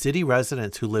 city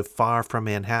residents who live far from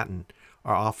Manhattan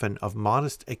are often of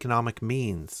modest economic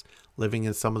means, living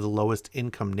in some of the lowest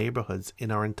income neighborhoods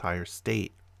in our entire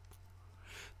state.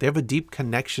 They have a deep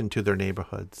connection to their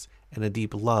neighborhoods and a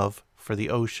deep love for the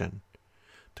ocean.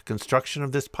 The construction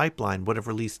of this pipeline would have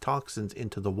released toxins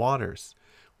into the waters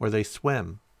where they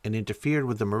swim and interfered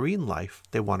with the marine life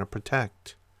they want to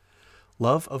protect.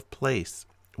 Love of place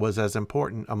was as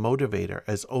important a motivator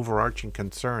as overarching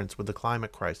concerns with the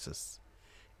climate crisis.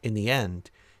 In the end,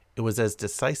 it was as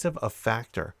decisive a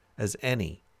factor as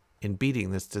any in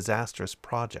beating this disastrous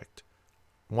project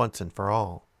once and for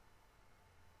all.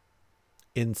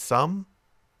 In sum,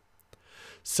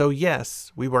 so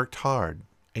yes, we worked hard,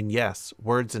 and yes,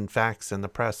 words and facts in the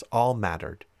press all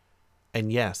mattered,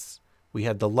 and yes, we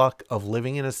had the luck of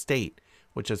living in a state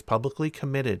which is publicly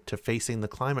committed to facing the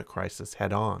climate crisis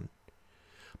head on.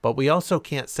 But we also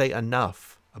can't say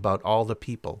enough about all the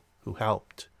people who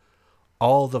helped,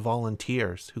 all the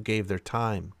volunteers who gave their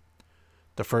time,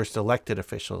 the first elected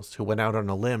officials who went out on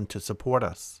a limb to support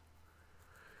us,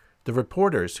 the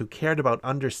reporters who cared about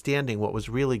understanding what was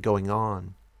really going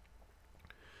on,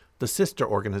 the sister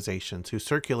organizations who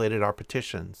circulated our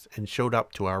petitions and showed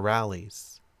up to our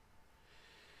rallies.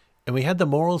 And we had the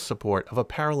moral support of a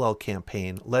parallel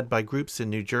campaign led by groups in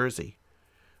New Jersey,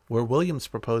 where Williams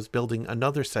proposed building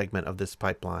another segment of this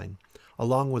pipeline,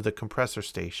 along with the compressor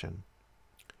station.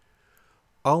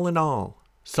 All in all,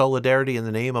 solidarity in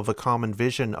the name of a common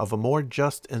vision of a more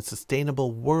just and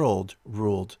sustainable world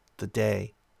ruled the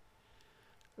day.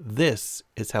 This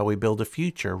is how we build a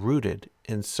future rooted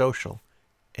in social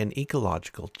and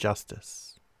ecological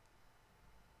justice.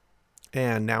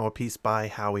 And now a piece by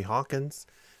Howie Hawkins.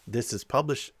 This is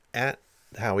published at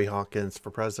the Howie Hawkins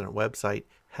for President website,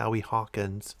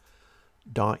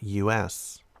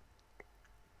 howiehawkins.us.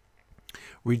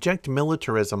 Reject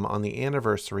militarism on the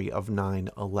anniversary of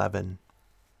 9/11.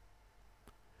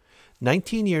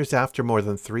 19 years after more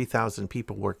than 3,000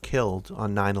 people were killed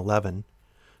on 9/11,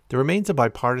 there remains a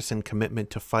bipartisan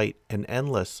commitment to fight an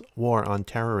endless war on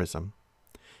terrorism.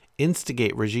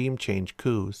 instigate regime change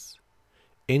coups,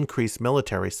 increase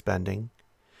military spending,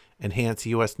 enhance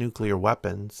U.S. nuclear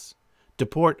weapons,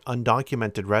 deport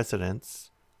undocumented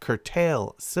residents,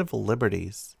 curtail civil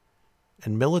liberties,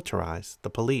 and militarize the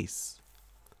police.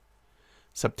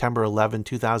 September 11,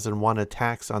 2001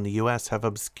 attacks on the U.S. have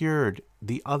obscured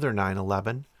the other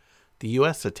 9/11, the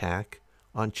U.S. attack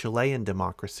on Chilean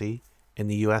democracy, and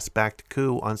the U.S.-backed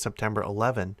coup on September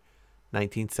 11,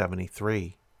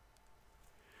 1973.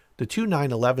 The two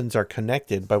 9/11s are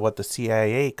connected by what the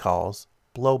CIA calls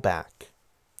blowback.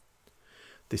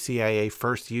 The CIA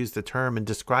first used the term in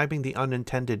describing the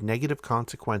unintended negative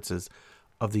consequences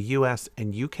of the U.S.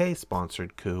 and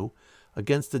UK-sponsored coup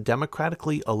against the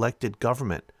democratically elected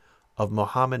government of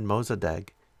Mohammad Mossadegh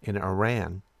in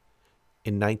Iran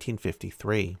in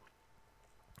 1953.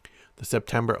 The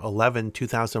September 11,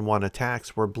 2001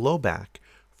 attacks were blowback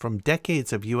from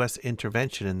decades of U.S.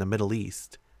 intervention in the Middle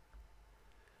East.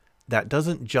 That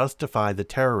doesn't justify the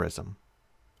terrorism,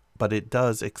 but it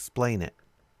does explain it.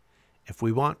 If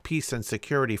we want peace and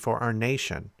security for our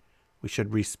nation, we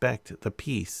should respect the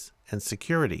peace and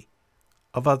security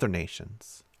of other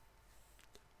nations.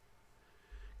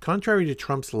 Contrary to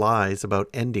Trump's lies about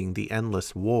ending the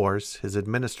endless wars, his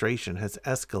administration has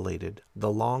escalated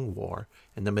the long war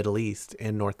in the Middle East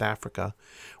and North Africa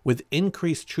with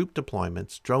increased troop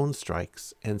deployments, drone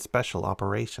strikes, and special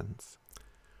operations.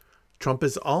 Trump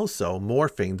is also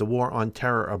morphing the war on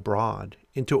terror abroad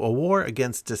into a war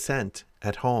against dissent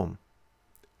at home.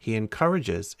 He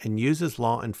encourages and uses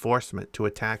law enforcement to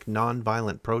attack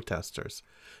nonviolent protesters,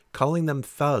 calling them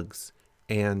thugs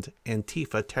and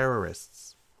Antifa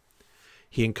terrorists.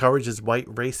 He encourages white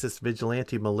racist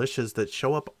vigilante militias that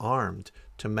show up armed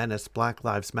to menace Black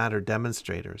Lives Matter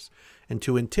demonstrators and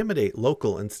to intimidate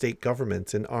local and state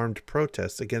governments in armed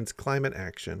protests against climate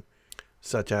action,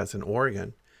 such as in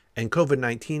Oregon, and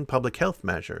COVID-19 public health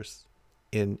measures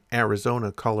in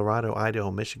Arizona, Colorado,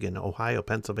 Idaho, Michigan, Ohio,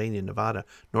 Pennsylvania, Nevada,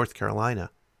 North Carolina,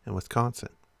 and Wisconsin.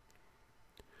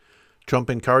 Trump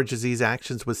encourages these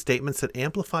actions with statements that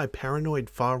amplify paranoid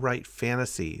far-right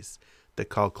fantasies that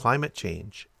call climate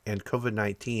change and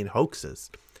COVID-19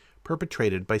 hoaxes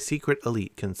perpetrated by secret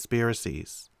elite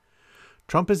conspiracies.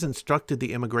 Trump has instructed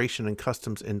the Immigration and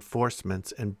Customs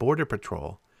Enforcement and Border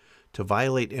Patrol to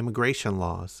violate immigration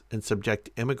laws and subject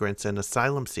immigrants and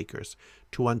asylum seekers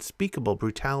to unspeakable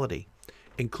brutality,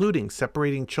 including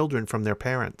separating children from their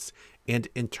parents and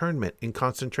internment in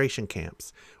concentration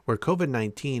camps, where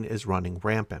COVID-19 is running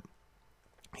rampant.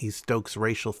 He stokes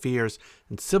racial fears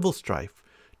and civil strife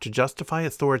to justify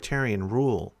authoritarian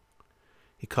rule.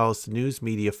 He calls the news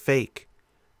media fake,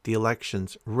 the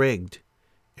elections rigged,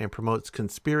 and promotes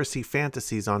conspiracy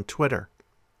fantasies on Twitter.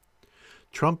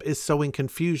 Trump is sowing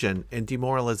confusion and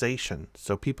demoralization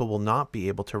so people will not be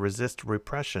able to resist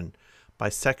repression by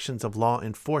sections of law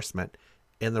enforcement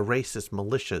and the racist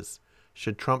militias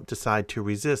should Trump decide to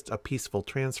resist a peaceful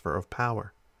transfer of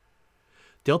power.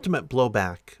 The ultimate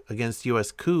blowback against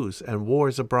U.S. coups and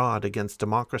wars abroad against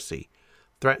democracy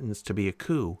threatens to be a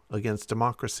coup against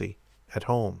democracy at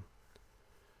home.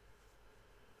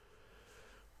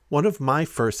 One of my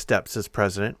first steps as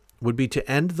president would be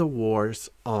to end the wars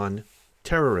on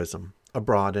terrorism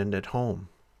abroad and at home.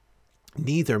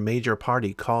 Neither major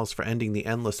party calls for ending the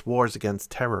endless wars against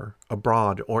terror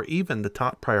abroad or even the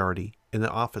top priority in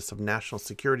the Office of National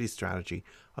Security Strategy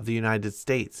of the United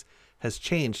States has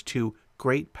changed to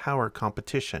great power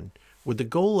competition with the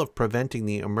goal of preventing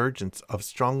the emergence of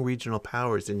strong regional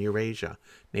powers in Eurasia,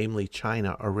 namely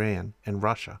China, Iran, and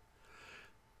Russia.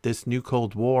 This new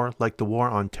Cold War, like the war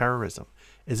on terrorism,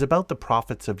 is about the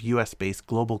profits of U.S.-based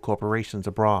global corporations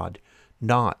abroad,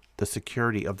 not the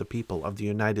security of the people of the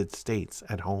United States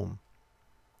at home.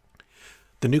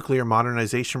 The nuclear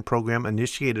modernization program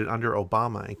initiated under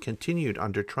Obama and continued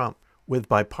under Trump with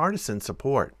bipartisan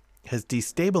support has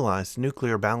destabilized the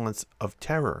nuclear balance of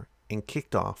terror and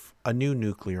kicked off a new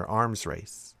nuclear arms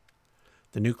race.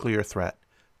 The nuclear threat,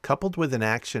 coupled with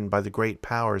inaction by the great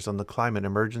powers on the climate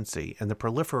emergency and the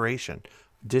proliferation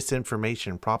of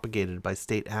disinformation propagated by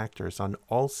state actors on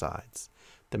all sides,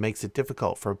 that makes it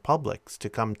difficult for publics to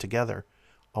come together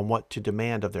on what to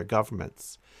demand of their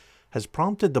governments, has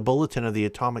prompted the Bulletin of the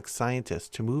Atomic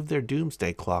Scientist to move their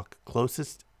doomsday clock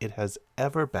closest it has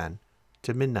ever been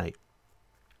to midnight.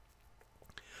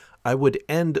 I would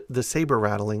end the saber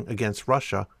rattling against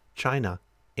Russia, China,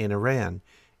 and Iran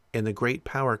in the great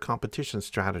power competition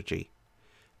strategy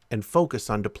and focus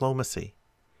on diplomacy.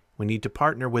 We need to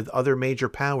partner with other major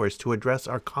powers to address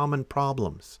our common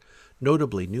problems,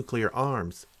 notably nuclear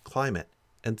arms, climate,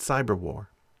 and cyber war.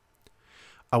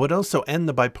 I would also end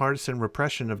the bipartisan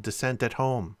repression of dissent at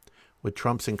home With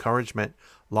Trump's encouragement,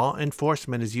 law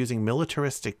enforcement is using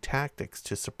militaristic tactics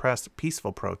to suppress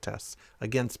peaceful protests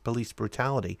against police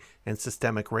brutality and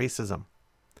systemic racism.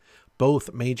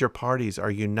 Both major parties are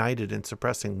united in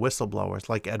suppressing whistleblowers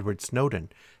like Edward Snowden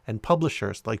and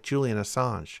publishers like Julian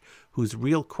Assange, whose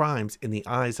real crimes in the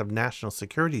eyes of national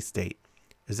security state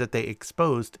is that they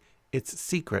exposed its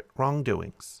secret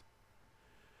wrongdoings.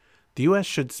 The U.S.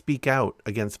 should speak out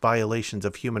against violations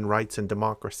of human rights and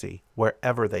democracy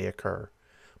wherever they occur,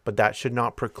 but that should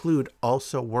not preclude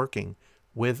also working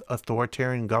with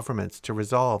authoritarian governments to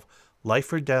resolve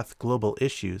life-or-death global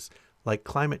issues like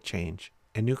climate change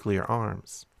and nuclear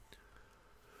arms.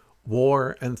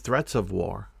 War and threats of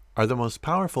war are the most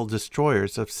powerful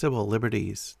destroyers of civil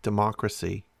liberties,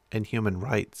 democracy, and human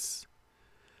rights.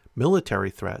 Military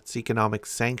threats, economic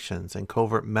sanctions, and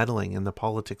covert meddling in the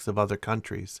politics of other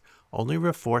countries only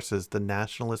reinforces the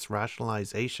nationalist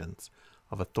rationalizations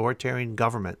of authoritarian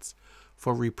governments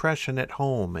for repression at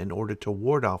home in order to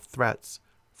ward off threats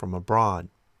from abroad.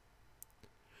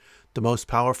 The most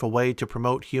powerful way to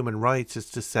promote human rights is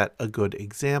to set a good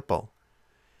example.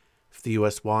 If the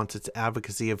U.S. wants its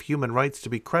advocacy of human rights to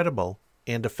be credible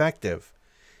and effective,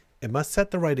 it must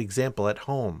set the right example at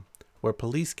home, where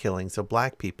police killings of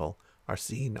black people are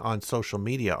seen on social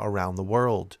media around the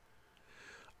world.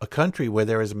 A country where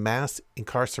there is mass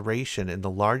incarceration in the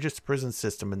largest prison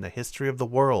system in the history of the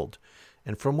world,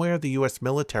 and from where the U.S.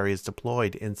 military is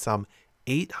deployed in some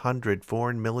 800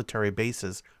 foreign military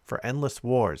bases for endless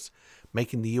wars,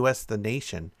 making the U.S. the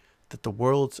nation that the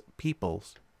world's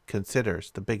peoples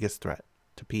considers the biggest threat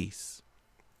to peace.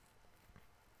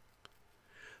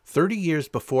 30 years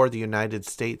before the United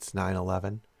States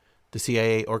 9/11, the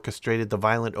CIA orchestrated the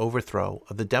violent overthrow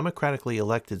of the democratically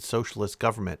elected socialist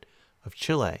government of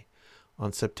Chile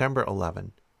on September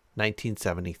 11,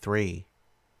 1973.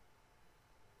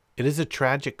 It is a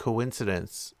tragic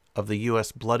coincidence of the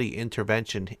U.S. bloody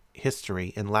intervention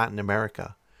history in Latin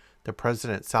America that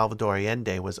President Salvador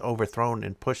Allende was overthrown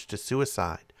and pushed to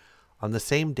suicide on the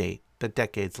same date that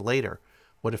decades later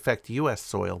would affect U.S.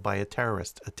 soil by a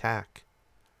terrorist attack.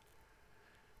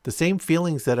 The same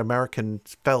feelings that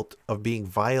Americans felt of being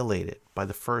violated by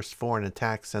the first foreign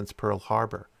attack since Pearl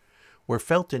Harbor were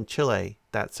felt in Chile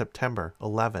that September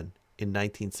 11 in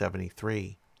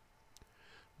 1973.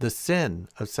 The sin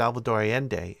of Salvador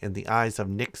Allende in the eyes of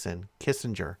Nixon,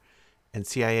 Kissinger, and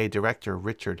CIA Director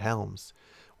Richard Helms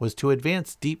was to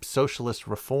advance deep socialist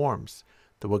reforms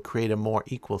that would create a more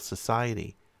equal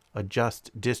society, a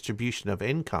just distribution of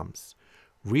incomes,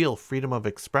 real freedom of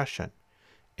expression,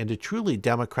 and a truly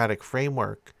democratic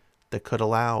framework that could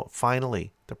allow,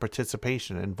 finally, the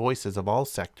participation and voices of all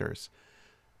sectors,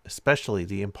 especially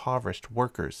the impoverished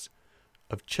workers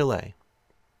of Chile.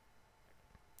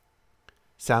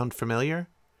 Sound familiar?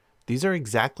 These are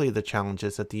exactly the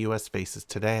challenges that the U.S. faces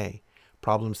today,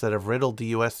 problems that have riddled the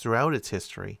U.S. throughout its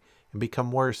history and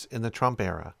become worse in the Trump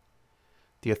era.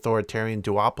 The authoritarian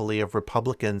duopoly of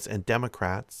Republicans and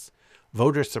Democrats,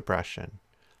 voter suppression,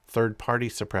 third-party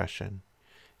suppression,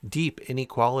 deep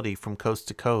inequality from coast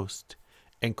to coast,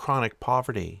 and chronic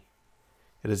poverty.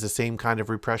 It is the same kind of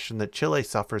repression that Chile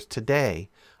suffers today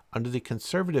under the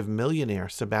conservative millionaire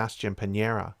Sebastián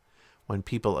Piñera, when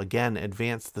people again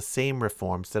advance the same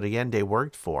reforms that Allende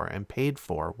worked for and paid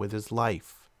for with his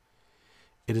life.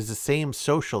 It is the same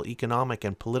social, economic,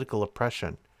 and political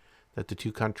oppression that the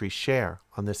two countries share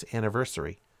on this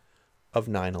anniversary of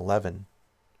 9/11.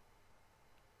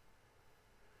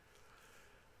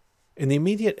 In the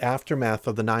immediate aftermath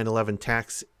of the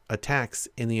 9/11 attacks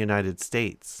in the United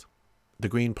States, the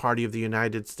Green Party of the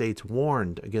United States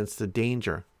warned against the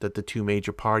danger that the two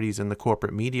major parties in the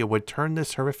corporate media would turn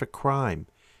this horrific crime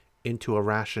into a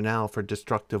rationale for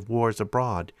destructive wars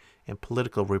abroad and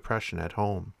political repression at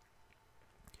home.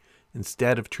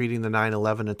 Instead of treating the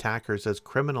 9/11 attackers as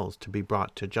criminals to be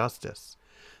brought to justice,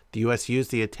 the U.S.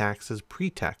 used the attacks as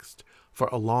pretext for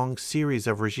a long series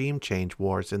of regime change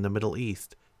wars in the Middle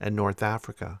East and North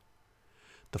Africa.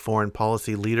 The foreign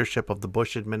policy leadership of the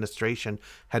Bush administration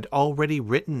had already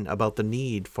written about the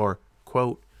need for,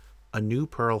 quote, a new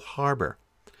Pearl Harbor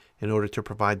in order to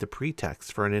provide the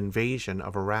pretext for an invasion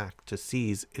of Iraq to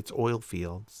seize its oil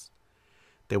fields.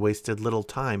 They wasted little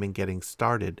time in getting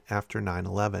started after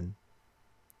 9/11.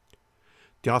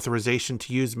 The authorization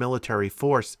to use military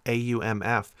force,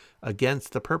 AUMF,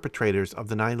 against the perpetrators of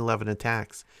the 9/11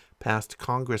 attacks passed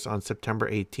Congress on September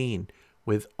 18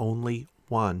 with only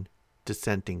one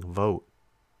dissenting vote.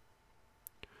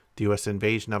 The U.S.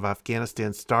 invasion of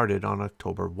Afghanistan started on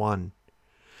October 1.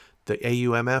 The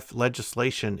AUMF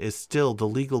legislation is still the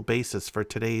legal basis for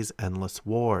today's endless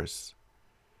wars.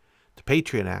 The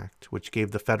Patriot Act, which gave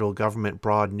the federal government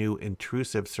broad new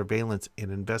intrusive surveillance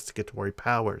and investigatory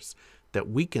powers that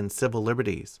weakened civil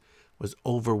liberties, was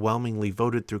overwhelmingly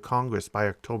voted through Congress by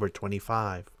October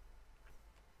 25.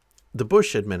 The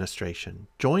Bush administration,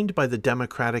 joined by the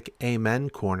Democratic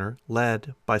Amen Corner,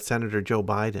 led by Senator Joe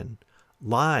Biden,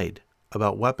 lied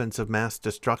about weapons of mass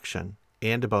destruction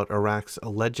and about Iraq's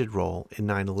alleged role in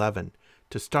 9/11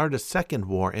 to start a second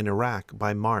war in Iraq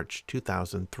by March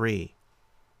 2003.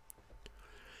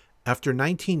 After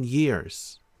 19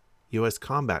 years, U.S.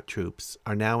 combat troops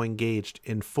are now engaged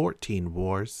in 14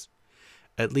 wars.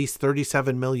 At least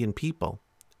 37 million people,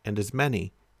 and as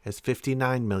many as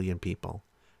 59 million people,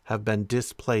 have been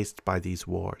displaced by these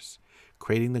wars,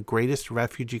 creating the greatest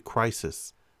refugee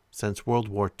crisis since World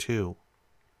War II.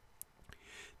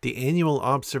 The annual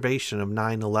observation of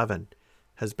 9/11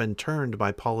 has been turned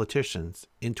by politicians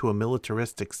into a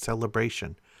militaristic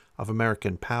celebration of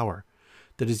American power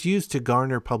that is used to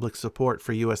garner public support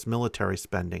for U.S. military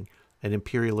spending and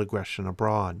imperial aggression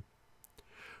abroad.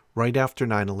 Right after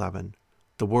 9/11,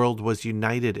 the world was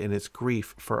united in its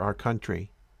grief for our country.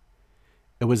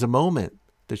 It was a moment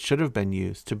that should have been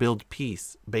used to build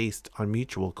peace based on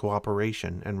mutual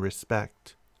cooperation and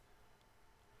respect.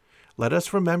 Let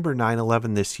us remember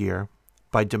 9/11 this year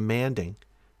by demanding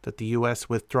that the U.S.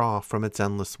 withdraw from its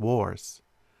endless wars,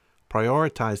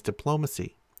 prioritize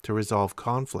diplomacy to resolve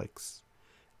conflicts,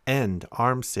 end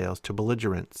arms sales to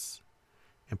belligerents,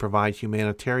 and provide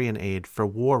humanitarian aid for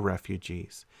war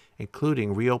refugees,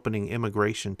 including reopening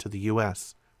immigration to the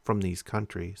U.S. from these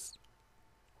countries.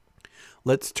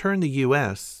 Let's turn the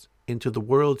U.S. into the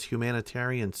world's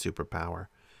humanitarian superpower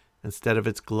instead of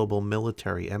its global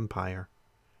military empire.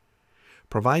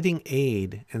 Providing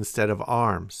aid instead of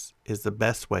arms is the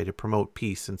best way to promote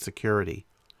peace and security.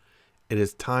 It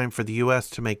is time for the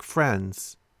U.S. to make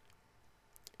friends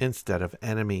instead of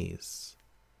enemies.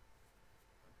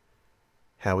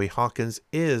 Howie Hawkins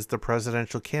is the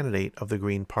presidential candidate of the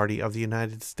Green Party of the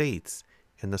United States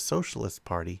and the Socialist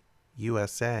Party,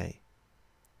 USA.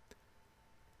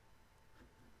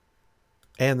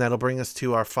 And that'll bring us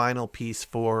to our final piece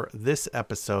for this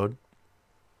episode.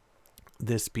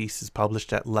 This piece is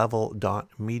published at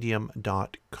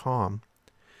level.medium.com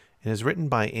and is written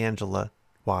by Angela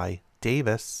Y.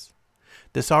 Davis.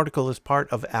 This article is part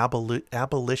of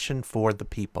Abolition for the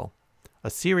People, a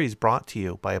series brought to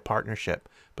you by a partnership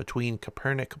between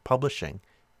Copernic Publishing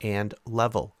and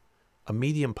Level, a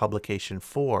Medium publication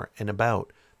for and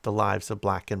about the lives of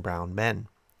Black and brown men.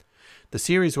 The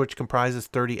series, which comprises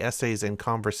 30 essays and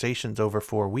conversations over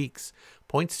 4 weeks,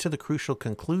 points to the crucial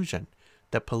conclusion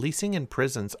that policing and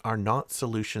prisons are not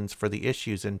solutions for the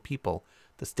issues and people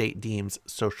the state deems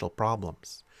social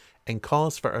problems, and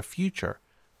calls for a future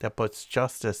that puts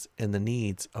justice and the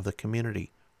needs of the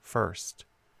community first.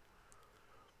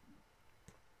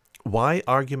 Why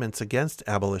arguments against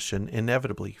abolition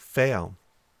inevitably fail.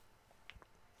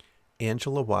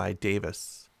 Angela Y.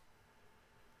 Davis.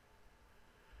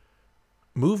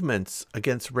 Movements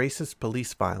against racist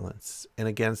police violence and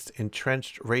against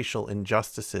entrenched racial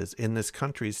injustices in this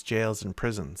country's jails and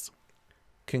prisons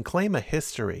can claim a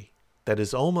history that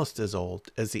is almost as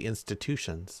old as the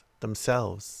institutions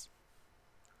themselves.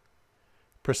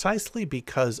 Precisely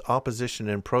because opposition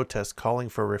and protest calling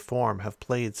for reform have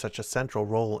played such a central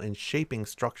role in shaping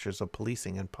structures of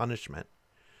policing and punishment,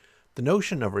 the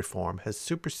notion of reform has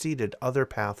superseded other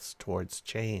paths towards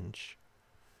change.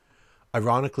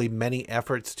 Ironically, many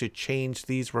efforts to change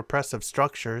these repressive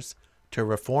structures, to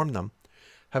reform them,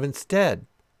 have instead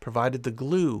provided the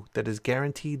glue that has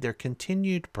guaranteed their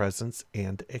continued presence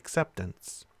and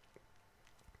acceptance.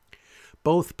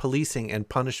 Both policing and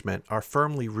punishment are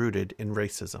firmly rooted in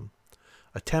racism.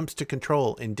 Attempts to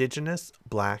control indigenous,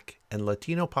 Black, and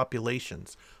Latino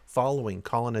populations following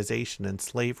colonization and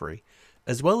slavery,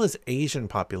 as well as Asian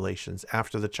populations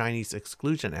after the Chinese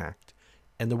Exclusion Act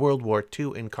and the World War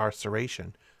II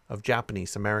incarceration of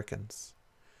Japanese Americans.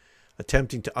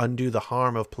 Attempting to undo the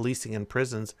harm of policing and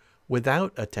prisons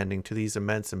without attending to these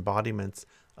immense embodiments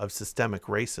of systemic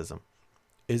racism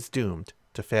is doomed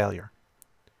to failure.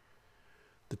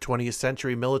 The 20th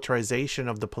century militarization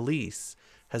of the police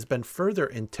has been further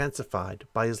intensified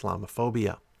by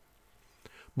Islamophobia.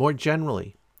 More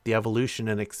generally, the evolution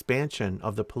and expansion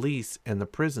of the police and the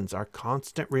prisons are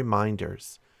constant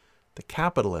reminders that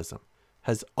capitalism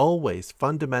has always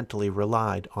fundamentally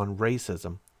relied on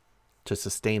racism to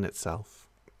sustain itself.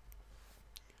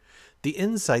 The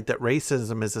insight that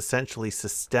racism is essentially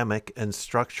systemic and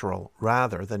structural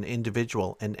rather than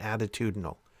individual and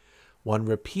attitudinal, one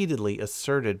repeatedly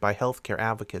asserted by healthcare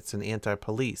advocates and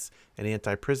anti-police and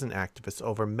anti-prison activists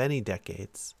over many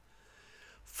decades,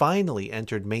 finally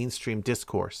entered mainstream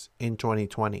discourse in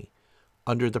 2020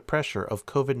 under the pressure of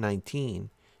COVID-19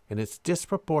 and its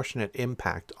disproportionate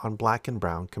impact on Black and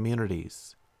Brown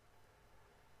communities.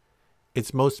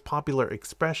 Its most popular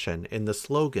expression in the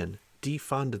slogan,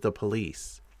 "Defund the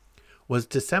Police," was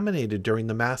disseminated during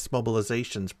the mass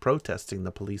mobilizations protesting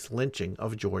the police lynching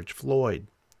of George Floyd.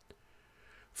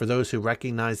 For those who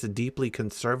recognize the deeply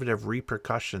conservative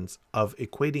repercussions of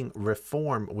equating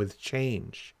reform with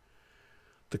change,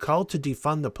 the call to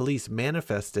defund the police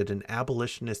manifested an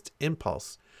abolitionist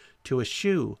impulse to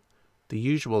eschew the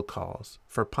usual calls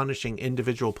for punishing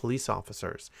individual police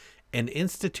officers and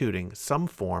instituting some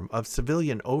form of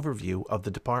civilian overview of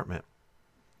the department.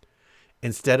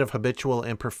 Instead of habitual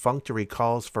and perfunctory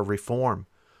calls for reform,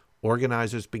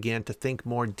 organizers began to think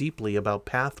more deeply about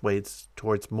pathways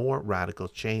towards more radical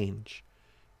change.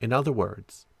 In other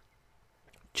words,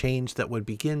 change that would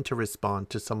begin to respond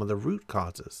to some of the root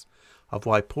causes of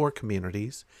why poor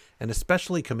communities, and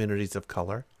especially communities of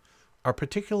color, are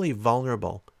particularly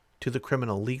vulnerable to the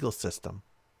criminal legal system.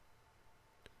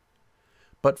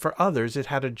 But for others, it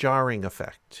had a jarring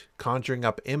effect, conjuring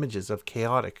up images of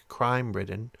chaotic,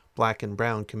 crime-ridden Black and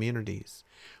Brown communities,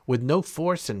 with no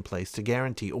force in place to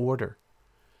guarantee order.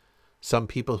 Some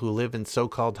people who live in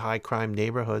so-called high-crime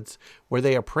neighborhoods, where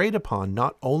they are preyed upon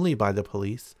not only by the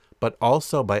police, but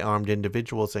also by armed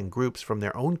individuals and groups from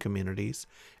their own communities,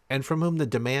 and from whom the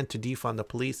demand to defund the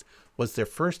police was their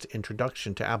first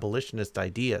introduction to abolitionist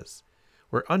ideas,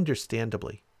 were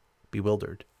understandably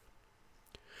bewildered.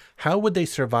 How would they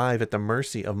survive at the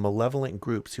mercy of malevolent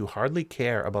groups who hardly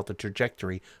care about the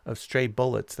trajectory of stray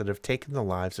bullets that have taken the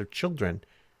lives of children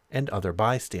and other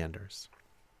bystanders?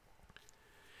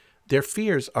 Their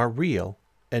fears are real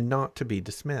and not to be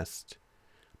dismissed.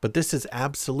 But this is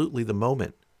absolutely the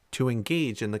moment to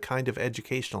engage in the kind of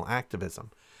educational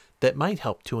activism that might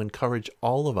help to encourage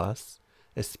all of us,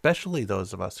 especially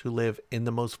those of us who live in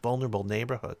the most vulnerable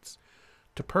neighborhoods,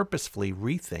 to purposefully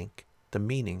rethink the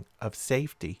meaning of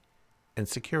safety and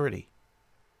security.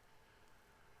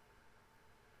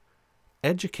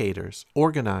 Educators,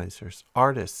 organizers,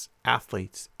 artists,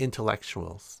 athletes,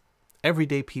 intellectuals,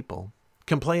 everyday people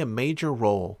can play a major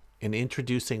role in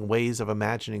introducing ways of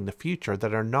imagining the future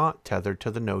that are not tethered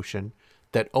to the notion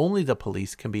that only the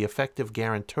police can be effective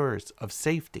guarantors of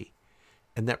safety,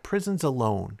 and that prisons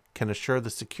alone can assure the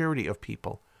security of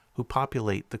people who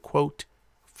populate the, quote,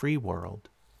 free world.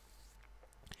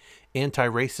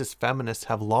 Anti-racist feminists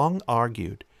have long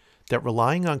argued that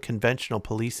relying on conventional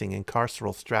policing and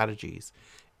carceral strategies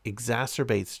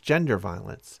exacerbates gender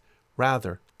violence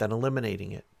rather than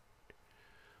eliminating it.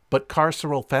 But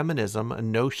carceral feminism, a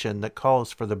notion that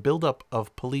calls for the buildup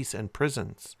of police and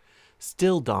prisons,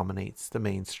 still dominates the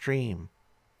mainstream.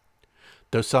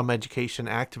 Though some education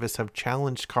activists have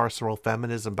challenged carceral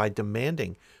feminism by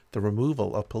demanding the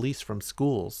removal of police from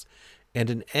schools and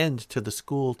an end to the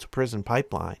school-to-prison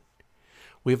pipeline,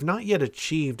 we have not yet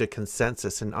achieved a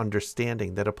consensus in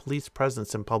understanding that a police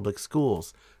presence in public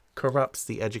schools corrupts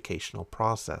the educational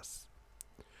process.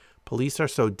 Police are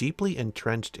so deeply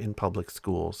entrenched in public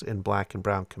schools in Black and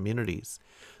Brown communities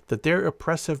that their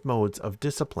oppressive modes of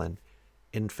discipline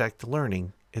infect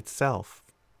learning itself.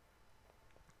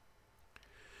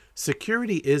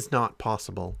 Security is not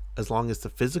possible as long as the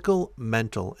physical,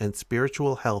 mental, and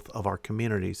spiritual health of our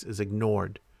communities is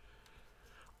ignored.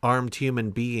 Armed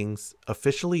human beings,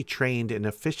 officially trained in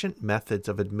efficient methods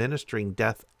of administering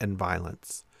death and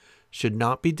violence, should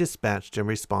not be dispatched in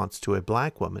response to a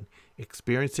Black woman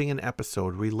experiencing an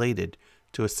episode related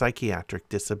to a psychiatric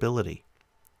disability.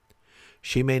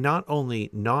 She may not only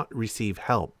not receive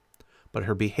help, but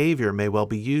her behavior may well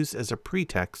be used as a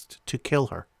pretext to kill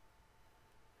her.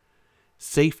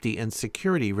 Safety and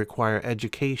security require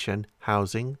education,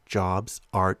 housing, jobs,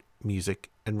 art, music,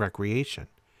 and recreation.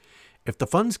 If the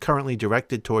funds currently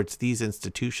directed towards these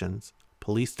institutions,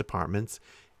 police departments,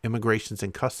 immigration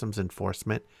and customs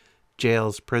enforcement,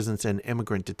 jails, prisons, and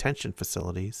immigrant detention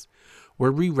facilities,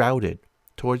 were rerouted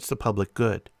towards the public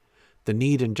good, the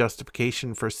need and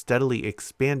justification for steadily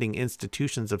expanding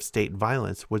institutions of state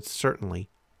violence would certainly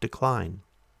decline.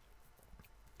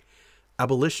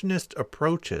 Abolitionist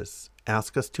approaches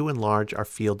ask us to enlarge our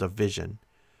field of vision,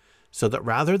 so that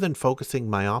rather than focusing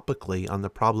myopically on the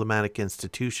problematic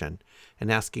institution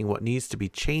and asking what needs to be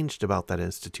changed about that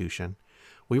institution,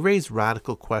 we raise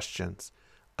radical questions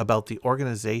about the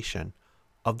organization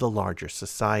of the larger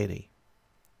society.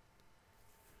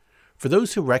 For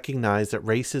those who recognize that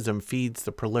racism feeds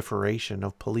the proliferation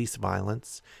of police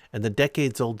violence and the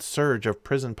decades-old surge of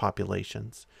prison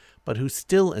populations, but who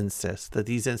still insist that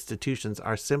these institutions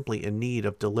are simply in need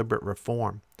of deliberate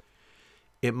reform,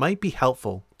 it might be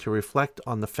helpful to reflect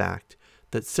on the fact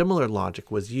that similar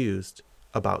logic was used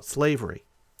about slavery.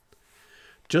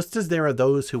 Just as there are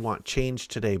those who want change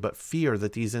today but fear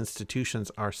that these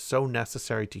institutions are so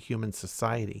necessary to human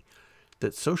society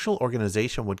that social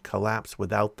organization would collapse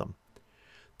without them,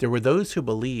 there were those who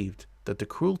believed that the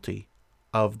cruelty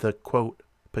of the, quote,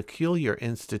 peculiar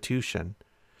institution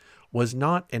was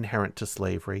not inherent to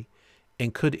slavery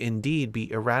and could indeed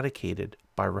be eradicated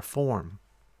by reform.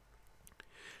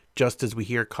 Just as we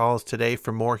hear calls today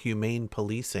for more humane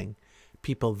policing,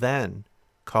 people then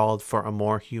called for a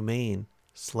more humane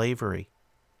slavery.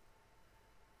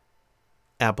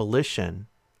 Abolition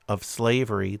of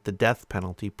slavery, the death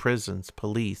penalty, prisons,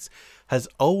 police, has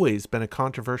always been a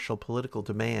controversial political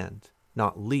demand,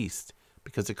 not least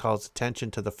because it calls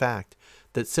attention to the fact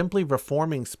that simply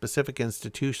reforming specific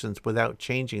institutions without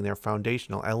changing their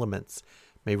foundational elements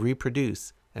may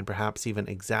reproduce and perhaps even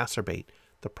exacerbate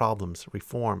the problems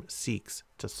reform seeks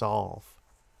to solve.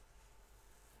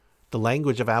 The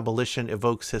language of abolition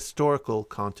evokes historical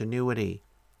continuity.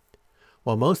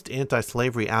 While most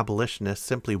anti-slavery abolitionists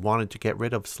simply wanted to get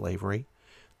rid of slavery,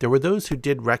 there were those who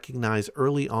did recognize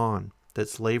early on that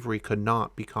slavery could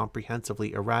not be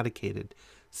comprehensively eradicated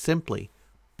simply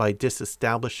by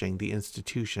disestablishing the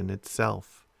institution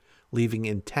itself, leaving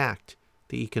intact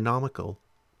the economical,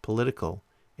 political,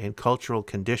 and cultural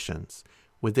conditions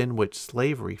within which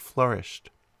slavery flourished.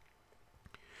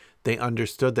 They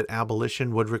understood that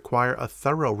abolition would require a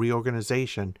thorough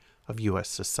reorganization of U.S.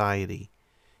 society,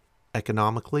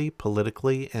 economically,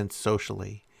 politically, and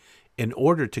socially, in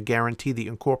order to guarantee the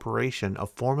incorporation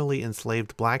of formerly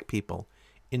enslaved black people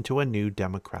into a new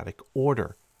democratic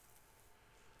order.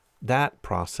 That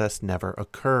process never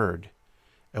occurred,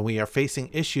 and we are facing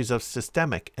issues of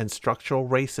systemic and structural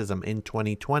racism in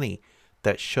 2020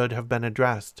 that should have been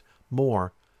addressed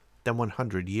more than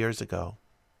 100 years ago.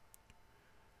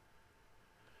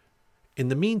 In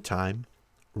the meantime,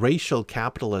 racial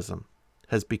capitalism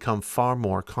has become far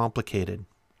more complicated.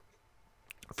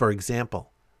 For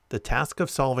example, the task of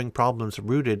solving problems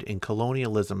rooted in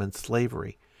colonialism and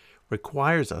slavery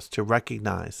requires us to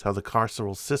recognize how the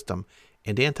carceral system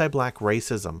and anti-black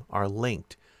racism are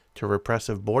linked to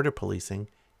repressive border policing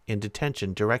and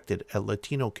detention directed at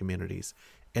Latino communities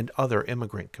and other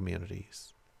immigrant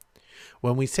communities.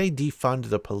 When we say defund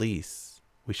the police,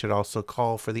 we should also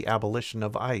call for the abolition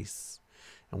of ICE,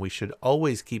 and we should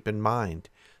always keep in mind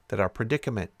that our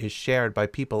predicament is shared by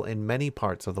people in many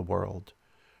parts of the world,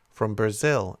 from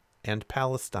Brazil and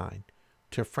Palestine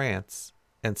to France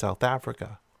and South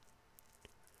Africa.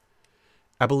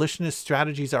 Abolitionist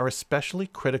strategies are especially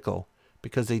critical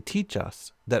because they teach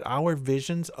us that our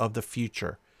visions of the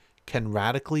future can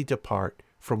radically depart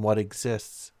from what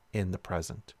exists in the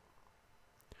present.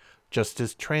 Just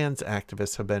as trans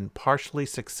activists have been partially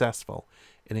successful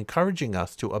in encouraging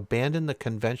us to abandon the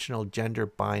conventional gender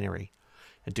binary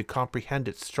and to comprehend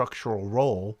its structural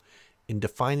role in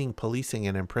defining policing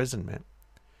and imprisonment,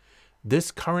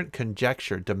 this current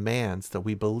conjecture demands that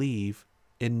we believe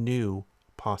in new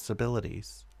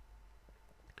possibilities.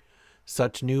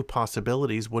 Such new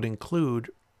possibilities would include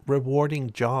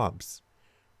rewarding jobs,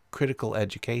 critical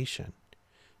education,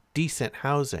 decent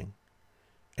housing,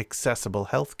 accessible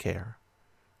health care,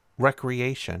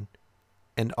 recreation,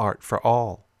 and art for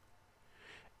all.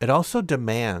 It also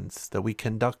demands that we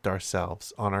conduct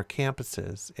ourselves on our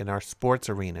campuses, in our sports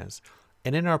arenas,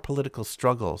 and in our political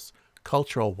struggles,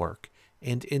 cultural work,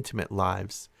 and intimate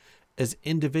lives as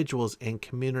individuals and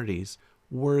communities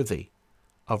worthy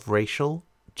of racial,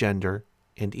 gender,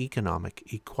 and economic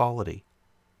equality,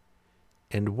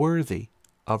 and worthy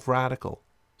of radical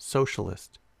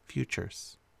socialist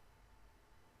futures.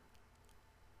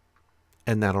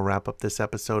 And that'll wrap up this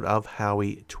episode of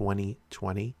Howie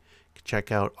 2020.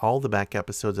 Check out all the back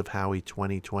episodes of Howie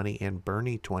 2020 and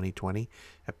Bernie 2020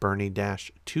 at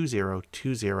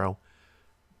bernie-2020.com.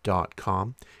 You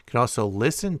can also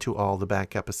listen to all the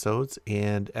back episodes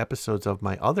and episodes of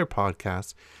my other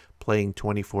podcasts playing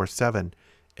 24/7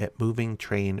 at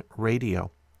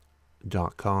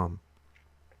movingtrainradio.com.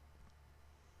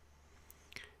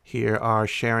 Here are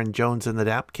Sharon Jones and the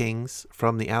Dap Kings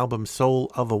from the album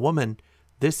Soul of a Woman.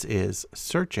 This is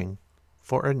Searching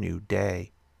for a New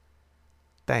Day.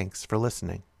 Thanks for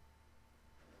listening.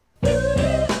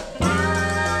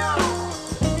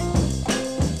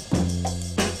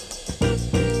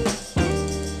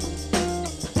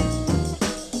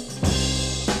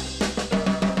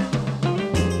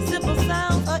 Simple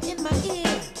sounds are in my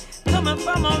ear, coming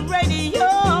from a radio.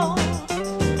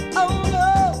 Oh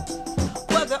no,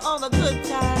 whether all the good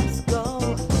times go.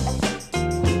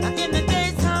 Now in the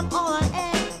daytime, all I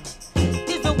am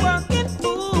is a working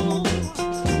fool.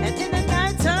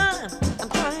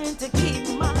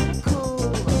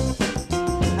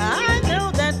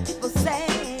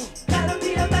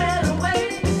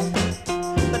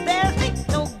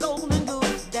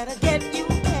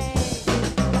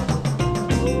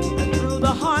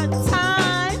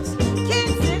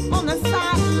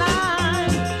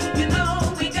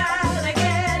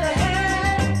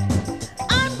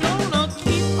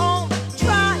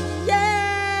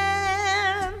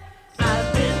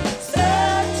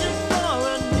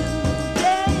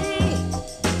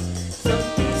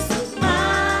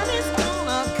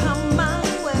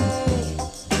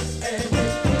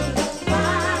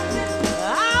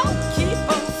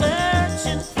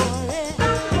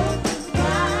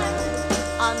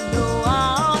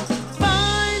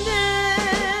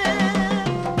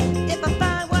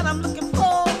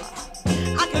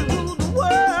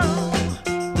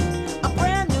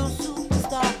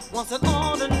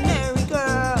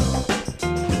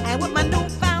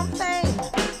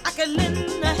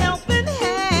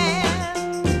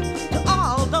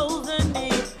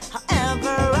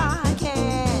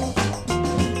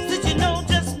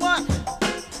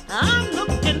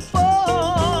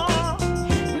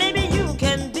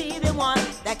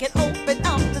 like an old